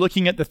honest and you're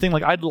looking at the thing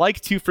like, I'd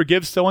like to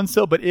forgive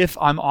so-and-so, but if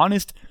I'm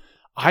honest,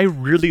 I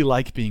really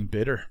like being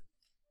bitter.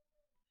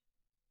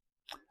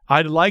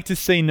 I'd like to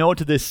say no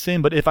to this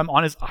sin, but if I'm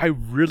honest, I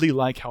really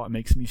like how it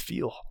makes me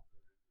feel.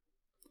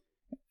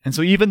 And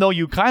so even though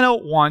you kind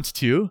of want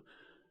to,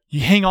 you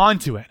hang on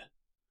to it,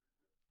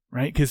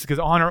 right? Because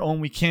on our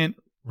own, we can't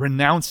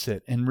renounce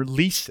it and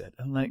release it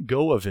and let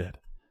go of it.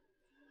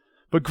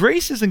 But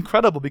grace is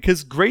incredible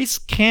because grace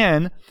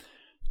can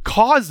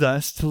cause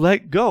us to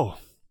let go.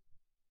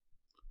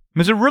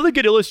 There's a really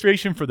good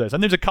illustration for this,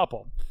 and there's a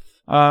couple.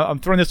 I'm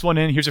throwing this one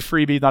in. Here's a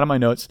freebie, not in my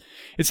notes.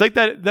 It's like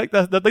that, like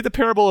the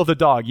parable of the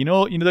dog. You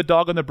know the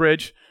dog on the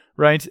bridge,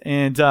 right?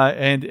 And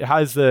it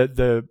has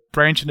the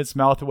branch in its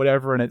mouth or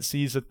whatever, and it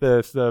sees that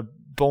the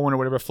bone or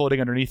whatever floating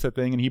underneath the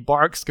thing, and he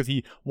barks because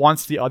he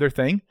wants the other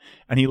thing,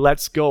 and he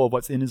lets go of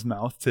what's in his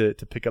mouth to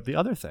pick up the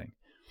other thing.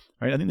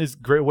 Right? I think there's a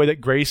great way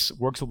that grace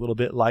works a little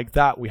bit like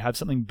that. We have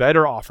something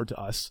better offered to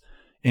us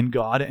in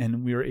God,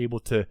 and we are able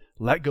to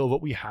let go of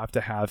what we have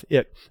to have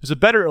it. There's a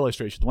better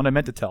illustration, the one I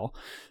meant to tell.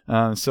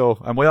 So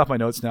I'm way off my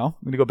notes now.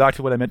 I'm going to go back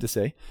to what I meant to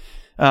say.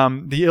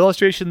 The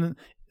illustration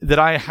that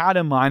I had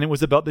in mind, it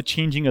was about the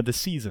changing of the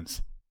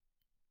seasons.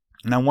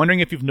 And I'm wondering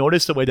if you've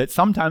noticed the way that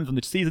sometimes when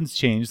the seasons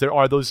change, there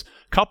are those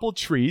couple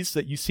trees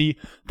that you see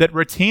that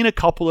retain a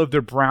couple of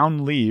their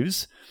brown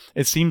leaves.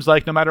 It seems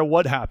like no matter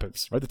what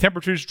happens, right? The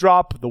temperatures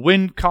drop, the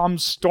wind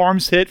comes,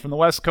 storms hit from the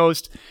west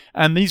coast,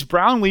 and these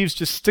brown leaves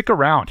just stick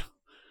around.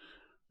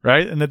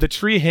 Right? And that the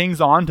tree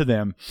hangs on to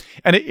them.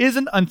 And it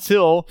isn't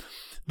until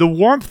the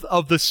warmth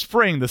of the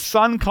spring, the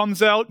sun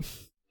comes out,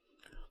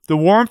 the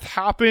warmth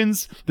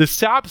happens, the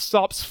sap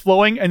stops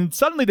flowing, and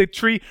suddenly the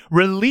tree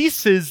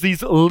releases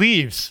these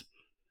leaves.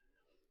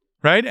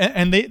 Right?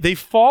 And they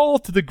fall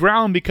to the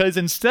ground because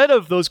instead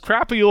of those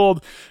crappy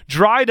old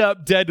dried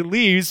up dead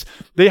leaves,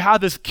 they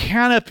have this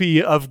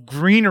canopy of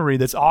greenery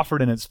that's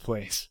offered in its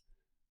place.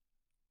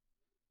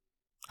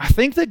 I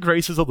think that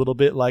grace is a little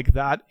bit like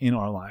that in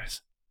our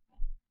lives.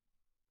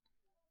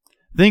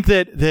 Think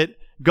that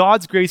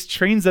God's grace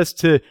trains us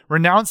to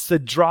renounce the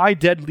dry,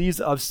 dead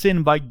leaves of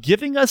sin by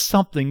giving us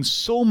something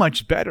so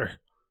much better.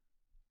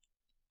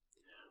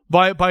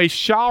 By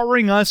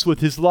showering us with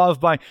his love,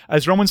 by,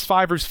 as Romans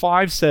 5 verse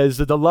 5 says,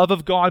 that the love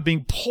of God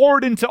being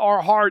poured into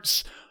our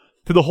hearts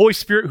through the Holy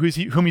Spirit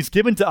whom he's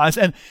given to us.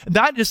 And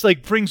that just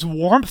like brings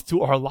warmth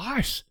to our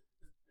lives.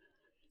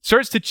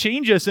 Starts to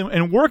change us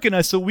and work in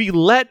us so we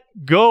let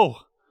go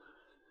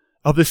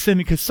of the sin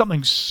because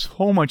something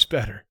so much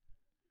better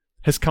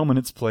has come in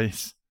its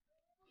place.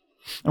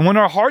 And when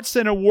our hearts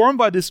then are warmed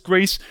by this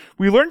grace,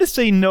 we learn to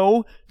say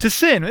no to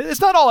sin. It's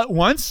not all at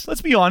once,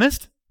 let's be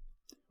honest.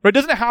 Right? It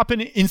doesn't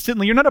happen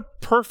instantly. You're not a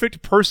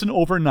perfect person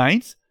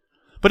overnight.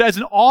 But as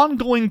an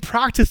ongoing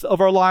practice of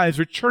our lives,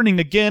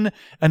 returning again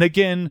and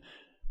again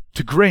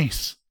to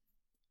grace.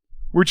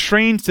 We're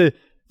trained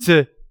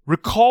to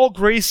recall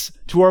grace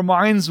to our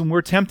minds when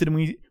we're tempted, and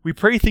we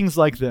pray things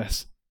like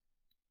this.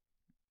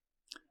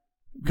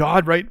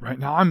 God, right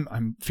now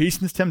I'm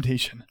facing this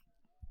temptation.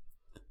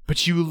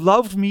 But you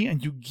loved me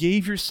and you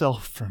gave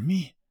yourself for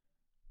me.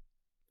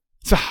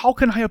 So how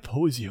can I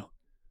oppose you?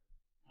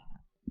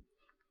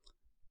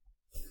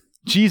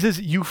 Jesus,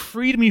 you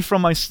freed me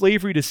from my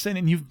slavery to sin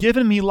and you've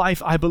given me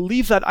life. I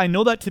believe that. I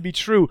know that to be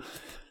true.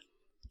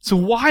 So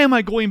why am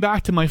I going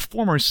back to my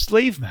former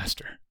slave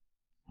master?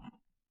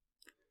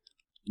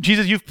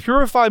 Jesus, you've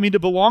purified me to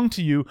belong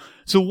to you.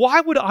 So why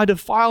would I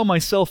defile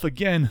myself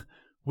again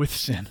with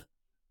sin?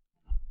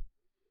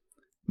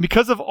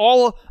 Because of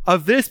all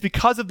of this,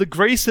 because of the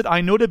grace that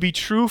I know to be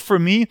true for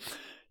me,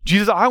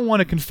 Jesus, I want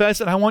to confess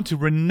and I want to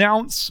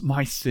renounce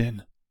my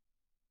sin.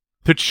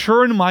 To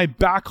turn my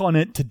back on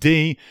it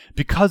today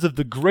because of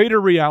the greater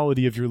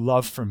reality of your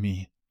love for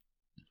me.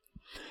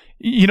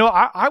 You know,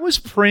 I was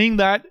praying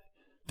that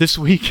this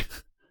week,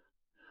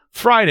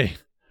 Friday,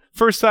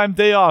 first time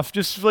day off,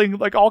 just feeling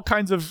like all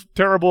kinds of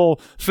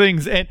terrible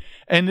things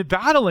and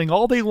battling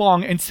all day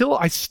long until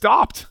I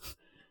stopped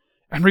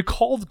and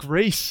recalled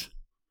grace.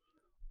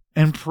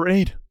 And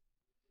prayed.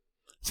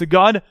 So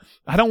God,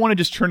 I don't want to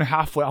just turn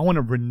halfway. I want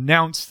to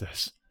renounce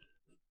this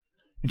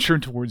and turn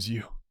towards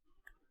you.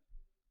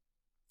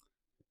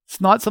 It's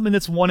not something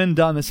that's one and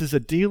done. This is a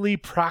daily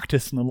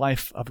practice in the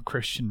life of a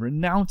Christian,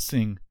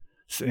 renouncing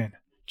sin,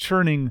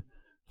 turning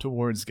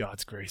towards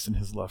God's grace and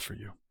his love for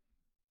you.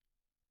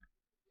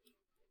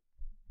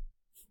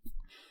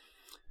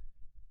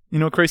 You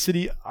know, Christ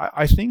City,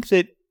 I think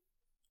that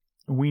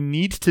we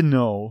need to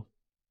know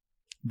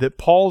that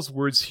Paul's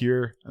words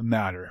here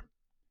matter.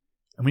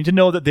 And we need to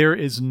know that there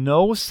is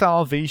no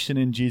salvation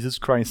in Jesus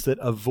Christ that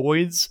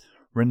avoids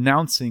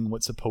renouncing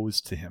what's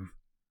opposed to him.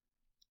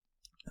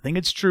 I think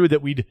it's true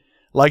that we'd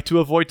like to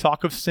avoid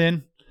talk of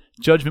sin,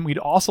 judgment. We'd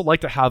also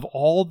like to have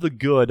all the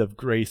good of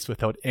grace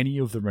without any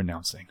of the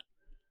renouncing.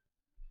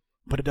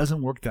 But it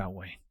doesn't work that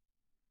way.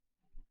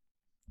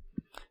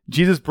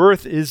 Jesus'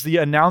 birth is the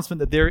announcement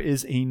that there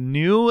is a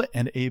new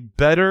and a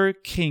better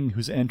king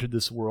who's entered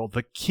this world.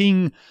 The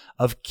King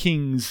of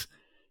Kings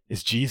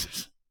is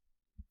Jesus.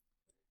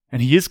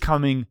 And he is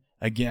coming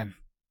again.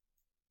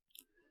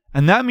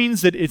 And that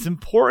means that it's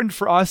important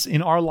for us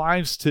in our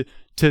lives to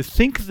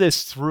think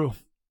this through.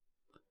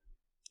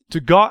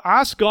 To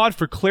ask God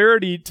for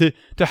clarity, to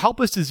help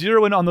us to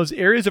zero in on those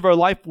areas of our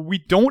life where we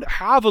don't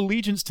have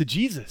allegiance to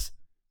Jesus.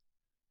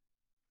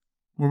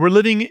 Where we're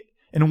living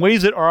in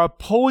ways that are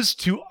opposed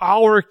to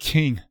our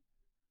King.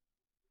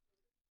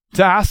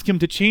 To ask him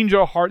to change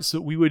our hearts so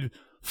that we would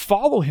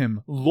follow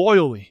him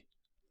loyally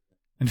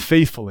and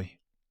faithfully.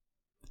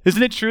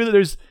 Isn't it true that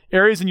there's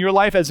areas in your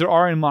life, as there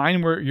are in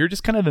mine, where you're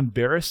just kind of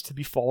embarrassed to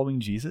be following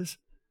Jesus?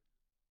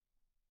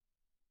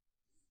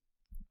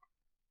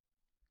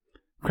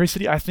 Christ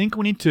City, I think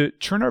we need to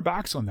turn our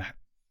backs on that.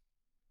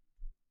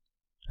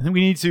 I think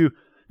we need to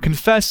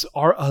confess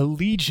our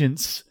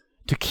allegiance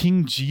to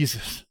King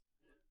Jesus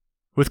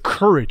with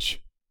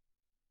courage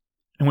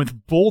and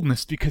with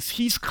boldness, because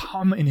he's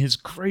come in his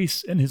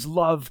grace and his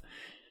love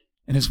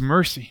and his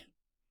mercy.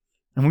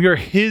 And we are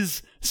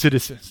his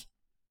citizens.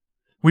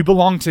 We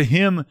belong to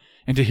him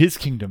and to his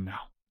kingdom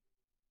now.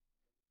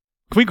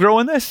 Can we grow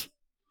in this?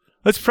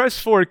 Let's press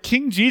forward.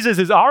 King Jesus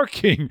is our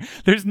King.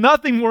 There's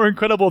nothing more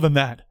incredible than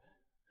that.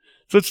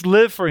 So let's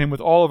live for him with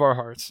all of our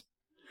hearts.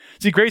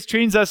 See, grace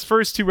trains us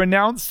first to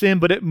renounce sin,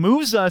 but it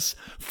moves us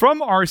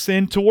from our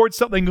sin towards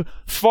something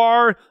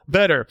far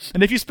better.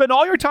 And if you spend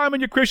all your time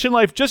in your Christian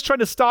life just trying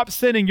to stop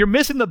sinning, you're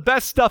missing the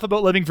best stuff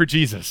about living for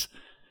Jesus.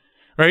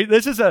 Right?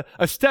 This is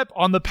a step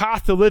on the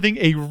path to living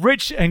a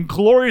rich and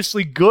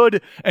gloriously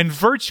good and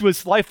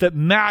virtuous life that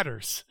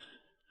matters.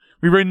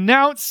 We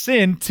renounce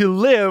sin to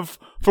live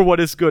for what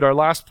is good. Our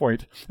last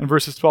point in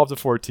verses 12 to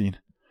 14.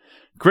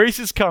 Grace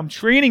has come,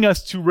 training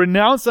us to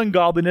renounce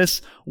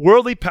ungodliness,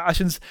 worldly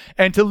passions,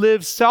 and to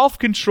live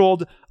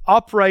self-controlled,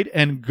 upright,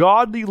 and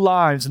godly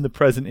lives in the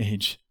present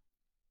age.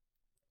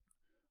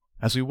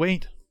 As we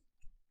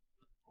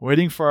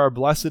waiting for our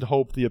blessed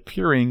hope, the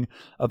appearing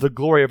of the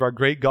glory of our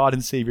great God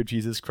and Savior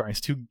Jesus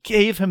Christ, who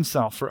gave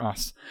himself for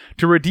us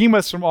to redeem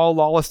us from all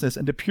lawlessness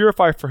and to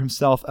purify for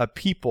himself a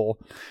people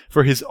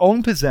for his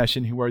own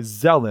possession who are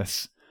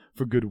zealous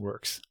for good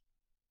works.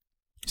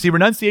 See,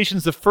 renunciation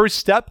is the first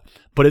step,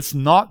 but it's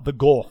not the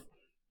goal.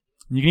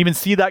 You can even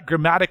see that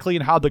grammatically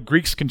in how the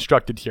Greek's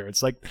constructed here.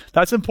 It's like,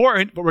 that's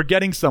important, but we're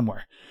getting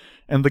somewhere.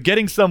 And the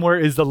getting somewhere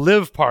is the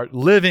live part,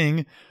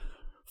 living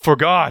for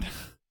God.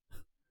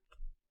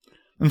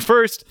 And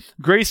first,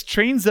 grace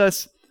trains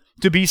us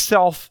to be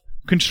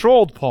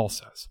self-controlled, Paul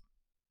says.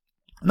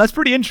 And that's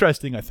pretty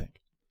interesting, I think.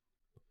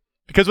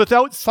 Because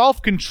without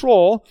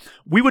self-control,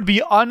 we would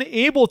be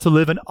unable to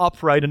live an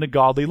upright and a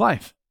godly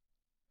life.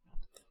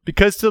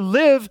 Because to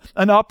live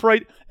an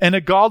upright and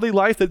a godly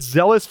life that's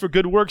zealous for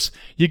good works,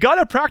 you got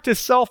to practice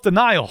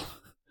self-denial.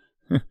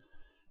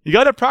 You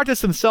got to practice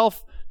some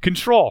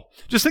self-control.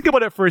 Just think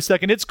about it for a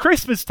second. It's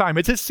Christmas time.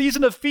 It's a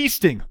season of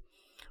feasting.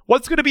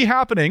 What's going to be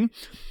happening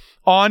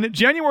on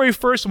January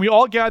 1st when we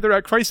all gather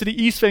at Christ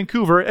City East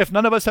Vancouver if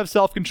none of us have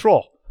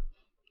self-control?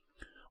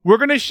 We're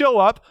going to show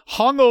up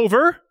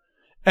hungover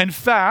and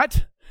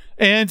fat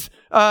and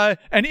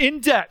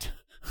in debt.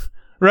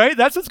 Right?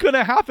 That's what's going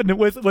to happen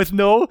with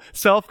no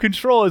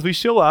self-control as we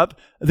show up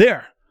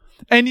there.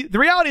 And the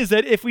reality is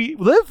that if we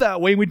live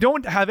that way and we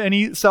don't have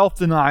any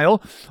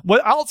self-denial,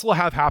 what else will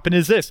have happen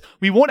is this.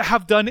 We won't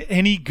have done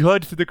any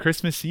good through the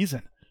Christmas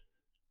season.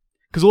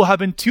 Because we'll have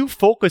been too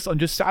focused on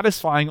just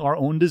satisfying our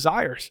own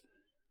desires.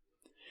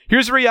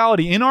 Here's the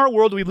reality. In our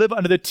world, we live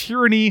under the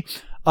tyranny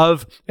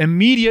of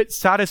immediate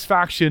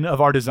satisfaction of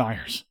our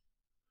desires.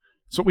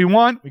 So what we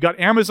want, we got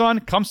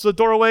Amazon, comes to the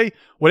doorway.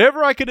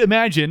 Whatever I could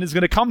imagine is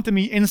going to come to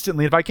me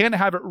instantly. If I can't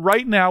have it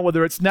right now,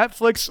 whether it's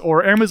Netflix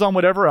or Amazon,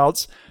 whatever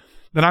else,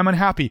 then I'm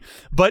unhappy.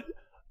 But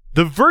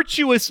the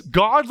virtuous,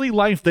 godly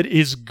life that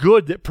is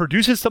good, that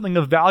produces something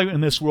of value in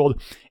this world,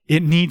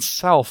 it needs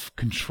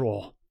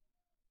self-control.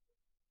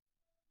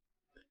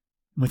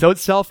 Without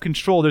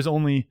self-control, there's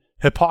only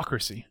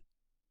hypocrisy.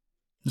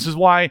 This is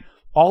why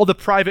all the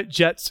private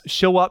jets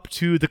show up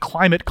to the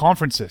climate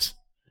conferences.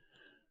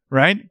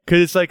 Right?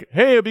 Because it's like,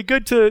 hey, it'd be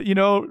good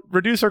to,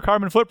 reduce our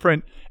carbon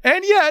footprint.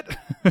 And yet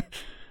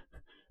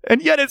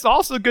it's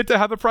also good to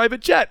have a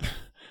private jet.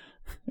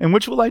 And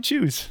which will I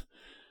choose?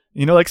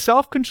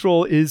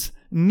 Self-control is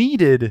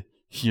needed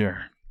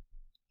here.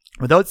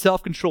 Without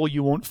self-control,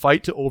 you won't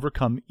fight to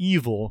overcome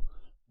evil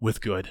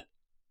with good.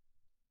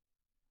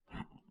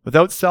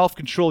 Without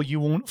self-control, you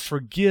won't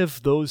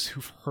forgive those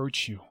who've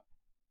hurt you.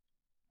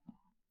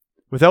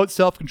 Without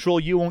self-control,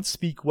 you won't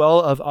speak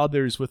well of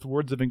others with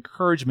words of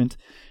encouragement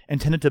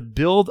intended to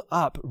build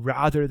up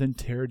rather than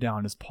tear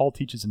down, as Paul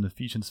teaches in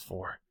Ephesians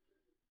 4.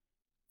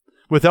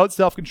 Without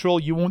self-control,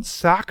 you won't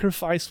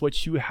sacrifice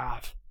what you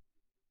have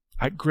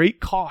at great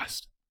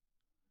cost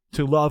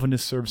to love and to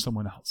serve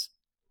someone else.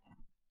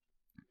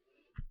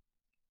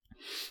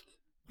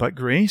 But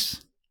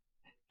grace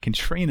can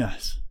train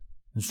us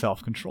in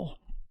self-control.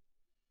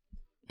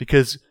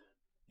 Because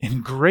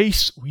in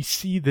grace, we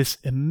see this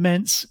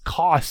immense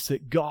cost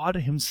that God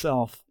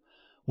himself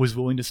was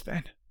willing to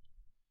spend.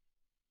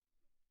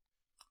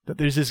 That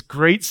there's this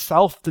great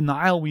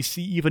self-denial we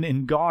see even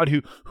in God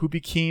who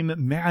became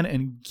man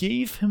and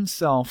gave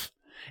himself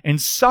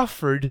and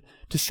suffered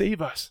to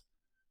save us.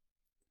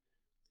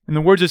 In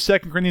the words of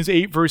 2 Corinthians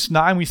 8, verse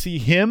 9, we see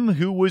him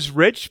who was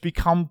rich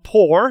become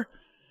poor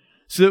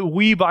so that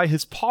we by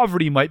his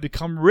poverty might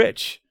become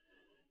rich.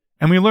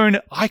 And we learn,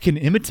 I can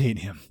imitate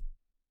him.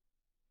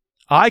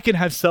 I can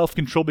have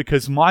self-control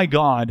because my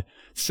God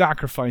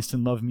sacrificed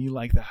and loved me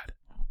like that.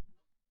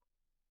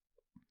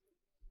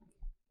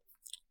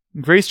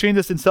 Grace trains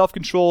us in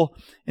self-control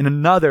in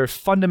another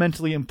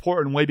fundamentally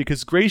important way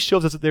because grace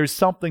shows us that there's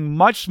something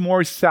much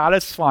more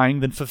satisfying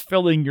than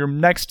fulfilling your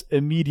next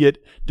immediate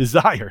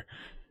desire.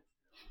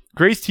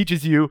 Grace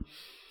teaches you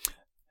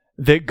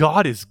that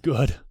God is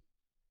good.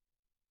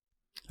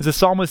 As the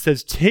psalmist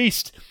says,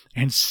 taste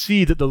and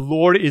see that the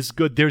Lord is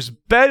good. There's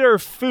better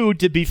food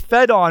to be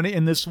fed on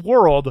in this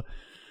world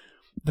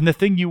than the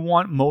thing you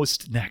want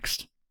most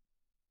next.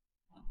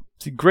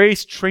 See,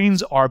 grace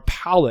trains our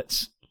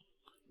palates.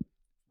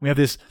 We have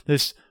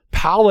this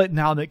palate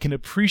now that can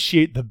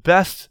appreciate the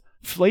best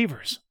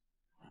flavors,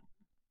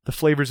 the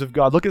flavors of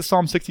God. Look at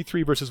Psalm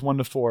 63, verses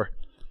 1-4.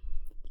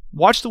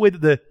 Watch the way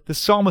that the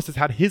psalmist has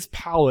had his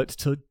palate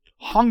to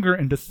hunger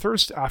and to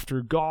thirst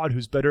after God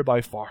who's better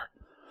by far.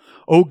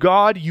 O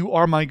God, you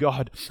are my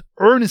God.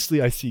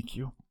 Earnestly I seek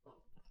you.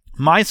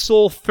 My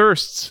soul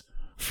thirsts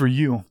for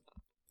you.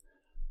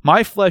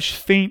 My flesh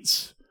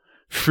faints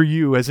for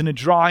you, as in a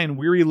dry and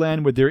weary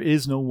land where there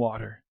is no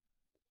water.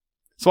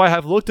 So I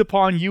have looked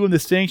upon you in the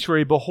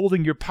sanctuary,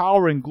 beholding your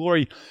power and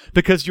glory,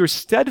 because your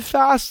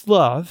steadfast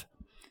love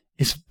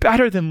is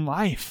better than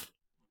life.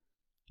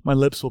 My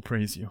lips will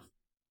praise you.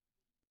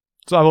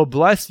 So I will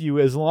bless you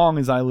as long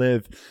as I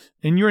live.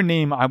 In your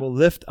name I will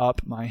lift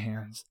up my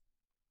hands.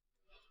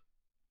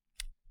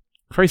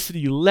 Christ said,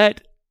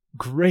 let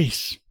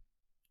grace,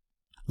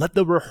 let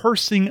the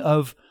rehearsing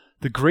of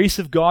the grace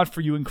of God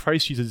for you in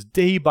Christ Jesus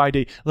day by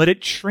day, let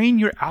it train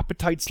your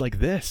appetites like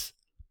this.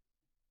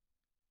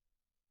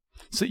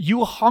 So that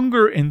you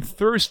hunger and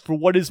thirst for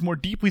what is more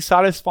deeply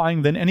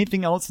satisfying than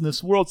anything else in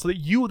this world, so that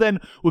you then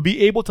will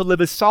be able to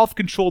live a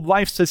self-controlled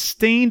life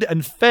sustained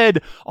and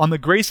fed on the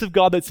grace of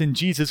God that's in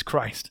Jesus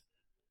Christ.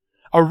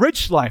 A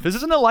rich life. This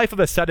isn't a life of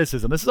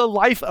asceticism. This is a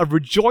life of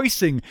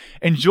rejoicing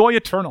and joy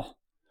eternal.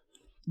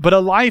 But a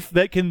life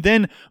that can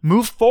then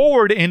move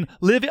forward and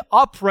live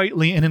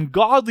uprightly and in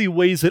godly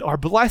ways that are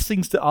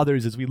blessings to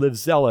others as we live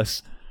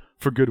zealous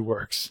for good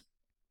works.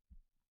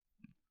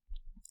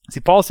 See,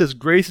 Paul says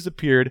grace has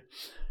appeared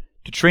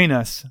to train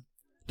us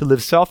to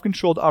live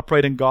self-controlled,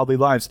 upright, and godly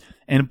lives.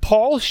 And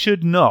Paul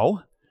should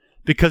know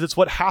because it's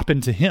what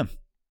happened to him.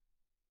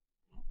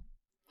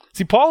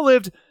 See, Paul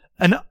lived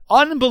an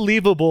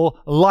unbelievable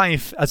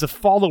life as a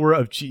follower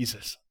of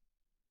Jesus.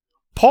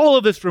 Paul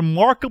lived this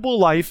remarkable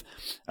life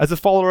as a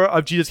follower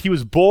of Jesus. He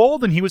was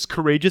bold and he was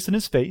courageous in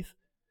his faith.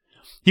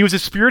 He was a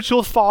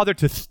spiritual father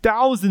to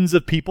thousands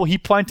of people. He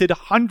planted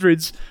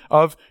hundreds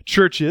of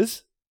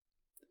churches.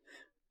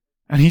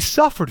 And he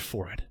suffered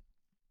for it.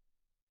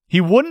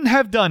 He wouldn't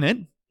have done it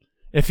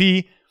if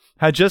he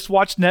had just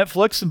watched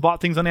Netflix and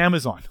bought things on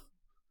Amazon.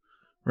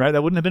 Right?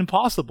 That wouldn't have been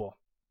possible.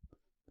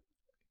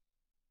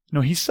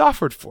 No, he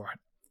suffered for it.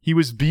 He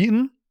was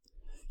beaten.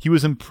 He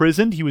was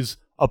imprisoned. He was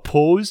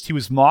opposed. He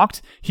was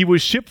mocked. He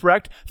was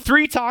shipwrecked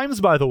 3 times,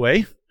 by the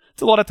way.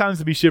 It's a lot of times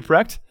to be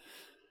shipwrecked.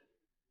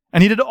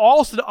 And he did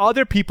all so that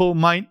other people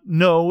might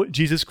know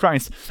Jesus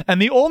Christ.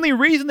 And the only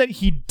reason that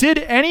he did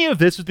any of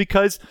this was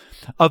because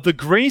of the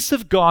grace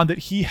of God that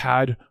he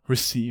had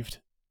received.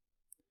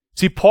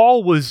 See,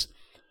 Paul was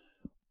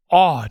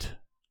awed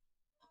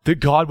that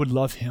God would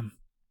love him.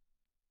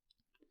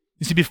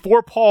 You see,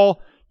 before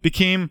Paul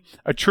became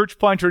a church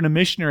planter and a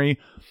missionary,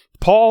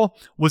 Paul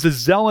was a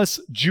zealous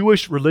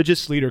Jewish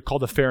religious leader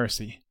called a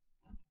Pharisee.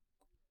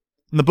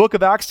 And the book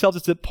of Acts tells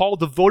us that Paul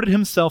devoted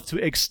himself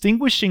to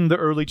extinguishing the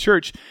early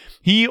church.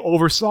 He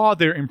oversaw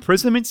their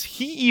imprisonments.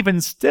 He even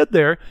stood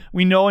there,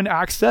 we know in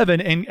Acts 7,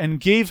 and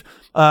gave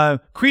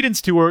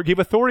credence to or gave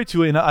authority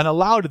to and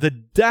allowed the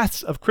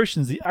deaths of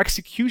Christians, the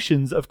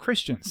executions of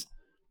Christians.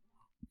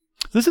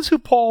 This is who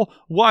Paul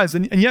was.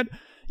 And yet,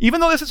 even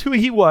though this is who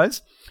he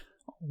was,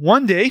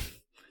 one day,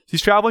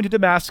 he's traveling to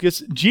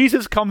Damascus.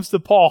 Jesus comes to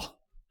Paul.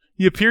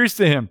 He appears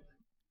to him.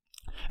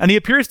 And he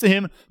appears to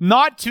him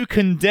not to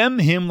condemn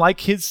him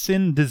like his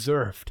sin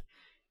deserved,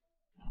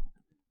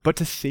 but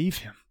to save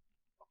him.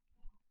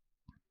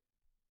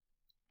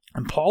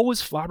 And Paul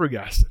was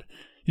flabbergasted.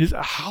 He says,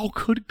 how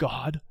could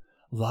God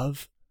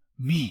love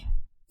me?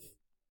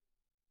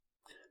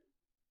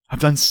 I've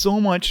done so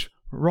much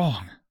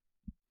wrong.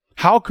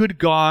 How could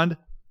God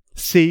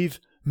save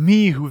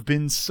me who've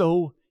been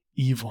so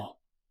evil?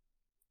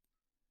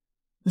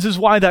 This is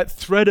why that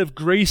thread of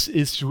grace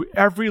is through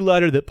every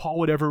letter that Paul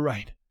would ever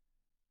write.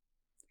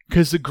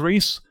 Because the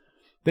grace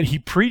that he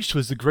preached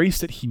was the grace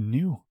that he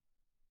knew.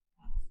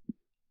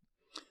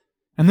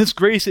 And this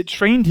grace, it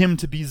trained him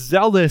to be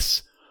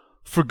zealous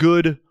for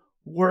good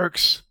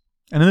works.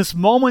 And in this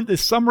moment,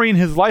 this summary in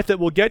his life that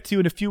we'll get to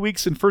in a few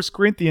weeks in 1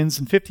 Corinthians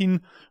in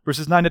 15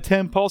 verses 9 to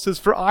 10, Paul says,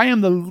 "For I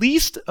am the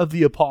least of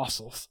the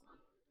apostles.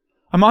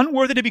 I'm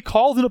unworthy to be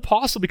called an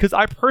apostle because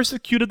I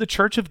persecuted the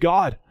church of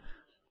God."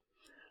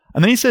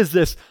 And then he says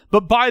this,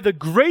 "But by the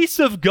grace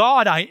of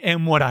God, I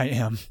am what I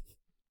am.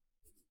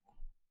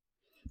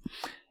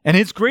 And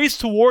his grace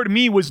toward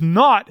me was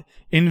not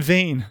in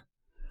vain.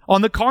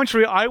 On the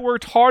contrary, I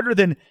worked harder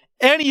than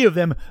any of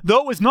them,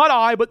 though it was not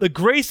I, but the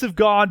grace of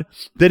God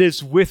that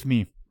is with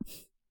me."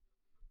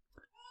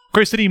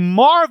 Christ said he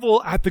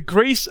marvel at the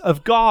grace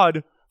of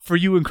God for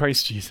you in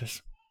Christ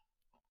Jesus.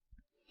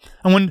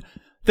 And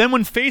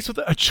when faced with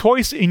a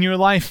choice in your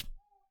life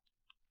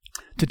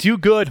to do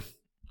good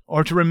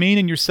or to remain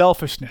in your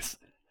selfishness,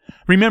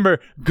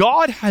 remember,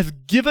 God has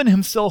given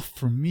himself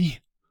for me.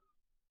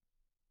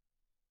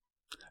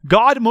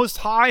 God Most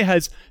High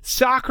has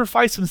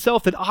sacrificed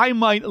himself that I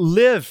might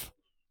live.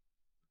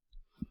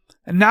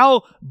 And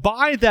now,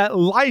 by that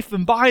life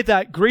and by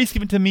that grace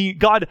given to me,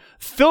 God,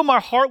 fill my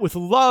heart with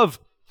love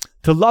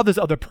to love this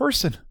other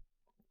person.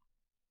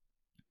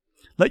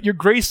 Let your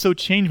grace so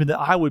change me that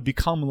I would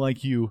become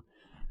like you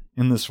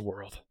in this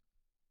world.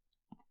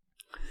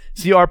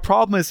 See, our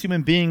problem as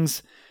human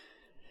beings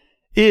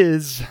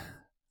is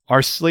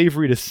our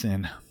slavery to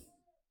sin.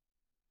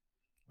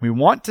 We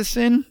want to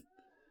sin,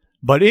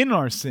 but in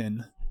our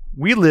sin,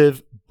 we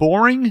live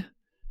boring,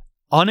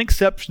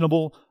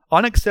 unexceptional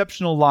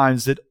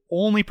lives that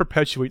only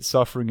perpetuate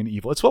suffering and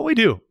evil. It's what we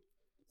do.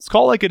 Let's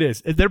call it like it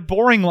is. They're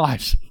boring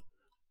lives.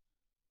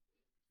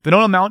 They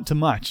don't amount to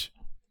much.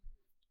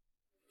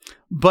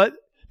 But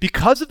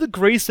because of the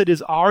grace that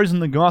is ours in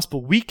the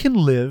gospel, we can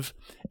live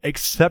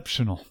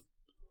exceptional,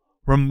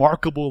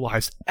 remarkable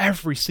lives,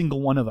 every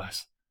single one of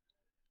us,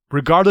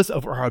 regardless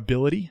of our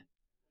ability,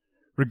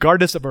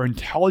 regardless of our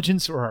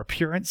intelligence or our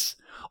appearance,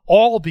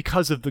 all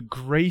because of the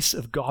grace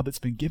of God that's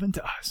been given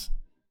to us.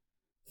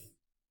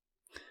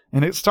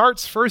 And it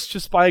starts first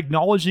just by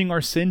acknowledging our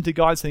sin to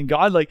God, saying,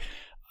 "God,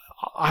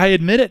 I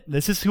admit it.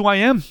 This is who I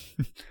am.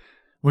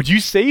 Would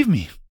you save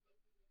me?"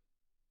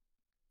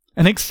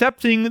 And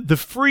accepting the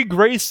free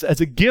grace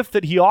as a gift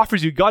that he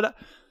offers you. "God,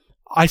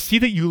 I see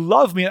that you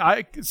love me.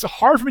 It's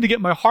hard for me to get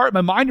my heart,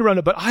 my mind around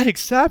it, but I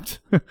accept.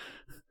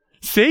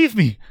 Save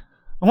me.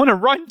 I want to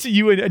run to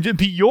you and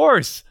be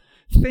yours.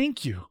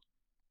 Thank you."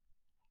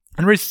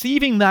 And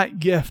receiving that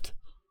gift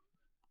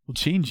will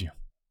change you.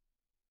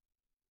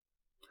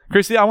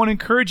 Christy, I want to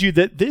encourage you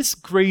that this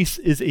grace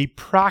is a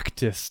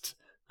practiced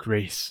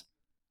grace.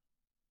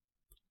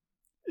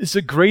 It's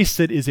a grace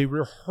that is a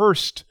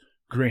rehearsed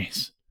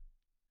grace.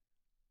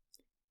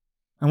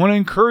 I want to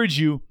encourage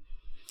you,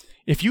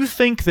 if you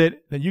think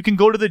that you can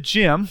go to the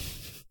gym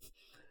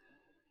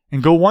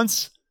and go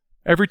once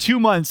every 2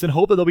 months and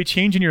hope that there'll be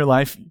change in your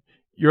life,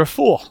 you're a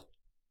fool.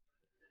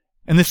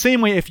 In the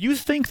same way, if you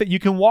think that you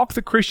can walk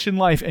the Christian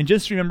life and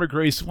just remember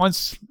grace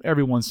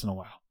every once in a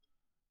while,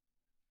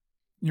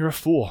 you're a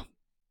fool.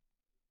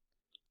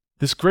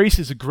 This grace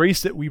is a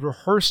grace that we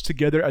rehearse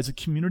together as a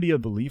community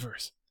of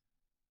believers.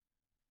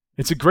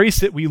 It's a grace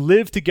that we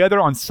live together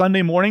on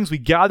Sunday mornings. We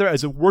gather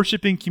as a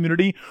worshiping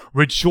community,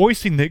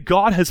 rejoicing that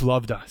God has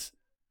loved us.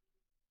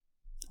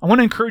 I want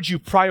to encourage you,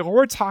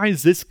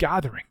 prioritize this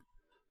gathering.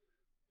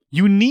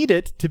 You need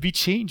it to be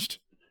changed.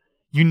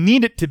 You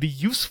need it to be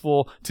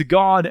useful to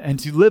God and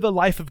to live a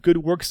life of good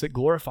works that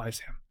glorifies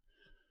him.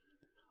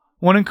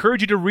 I want to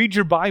encourage you to read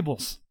your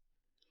Bibles.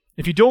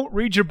 If you don't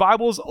read your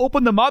Bibles,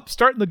 open them up,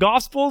 start in the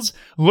Gospels,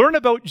 learn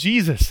about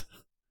Jesus.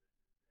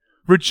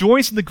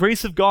 Rejoice in the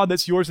grace of God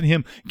that's yours in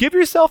him. Give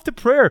yourself to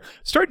prayer.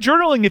 Start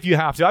journaling if you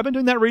have to. I've been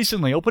doing that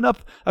recently. Open up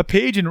a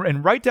page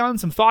and write down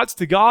some thoughts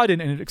to God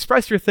and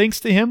express your thanks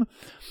to him.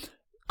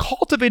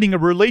 Cultivating a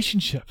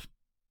relationship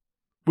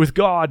with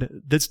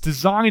God that's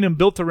designed and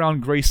built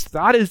around grace,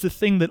 that is the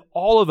thing that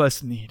all of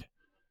us need.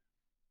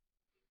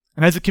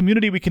 And as a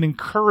community, we can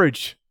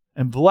encourage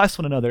and bless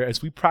one another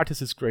as we practice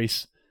this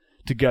grace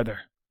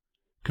together,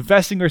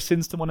 confessing our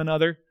sins to one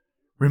another,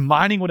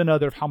 reminding one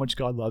another of how much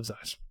God loves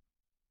us,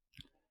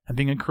 and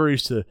being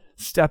encouraged to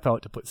step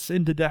out to put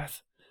sin to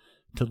death,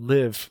 to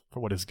live for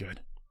what is good.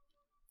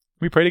 Can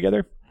we pray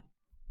together?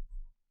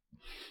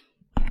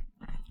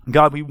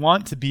 God, we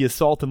want to be a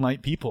salt and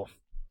light people.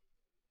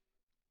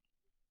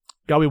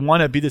 God, we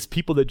want to be this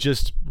people that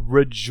just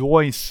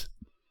rejoice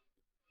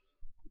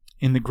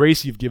in the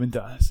grace you've given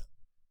to us.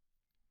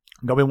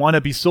 God, we want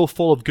to be so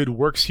full of good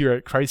works here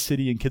at Christ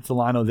City in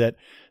Kitsilano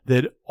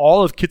that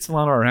all of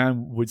Kitsilano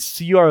around would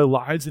see our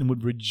lives and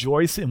would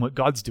rejoice in what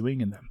God's doing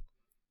in them.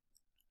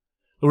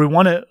 Lord, we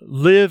want to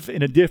live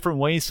in a different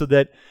way so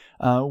that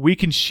we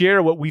can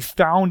share what we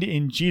found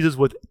in Jesus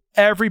with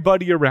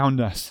everybody around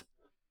us.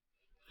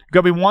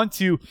 God, we want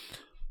to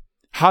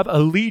have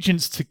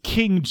allegiance to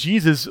King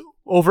Jesus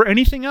over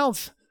anything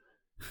else.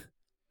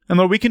 And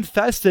Lord, we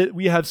confess that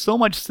we have so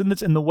much sin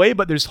that's in the way,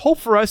 but there's hope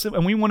for us,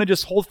 and we want to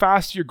just hold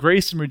fast to your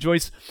grace and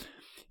rejoice.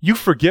 You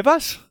forgive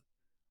us.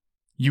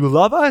 You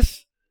love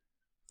us.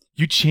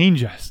 You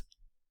change us.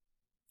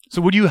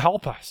 So would you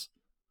help us?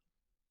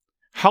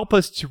 Help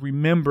us to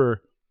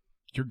remember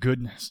your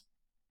goodness.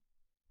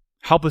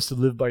 Help us to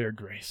live by your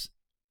grace.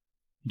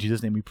 In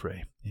Jesus' name we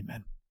pray.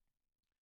 Amen.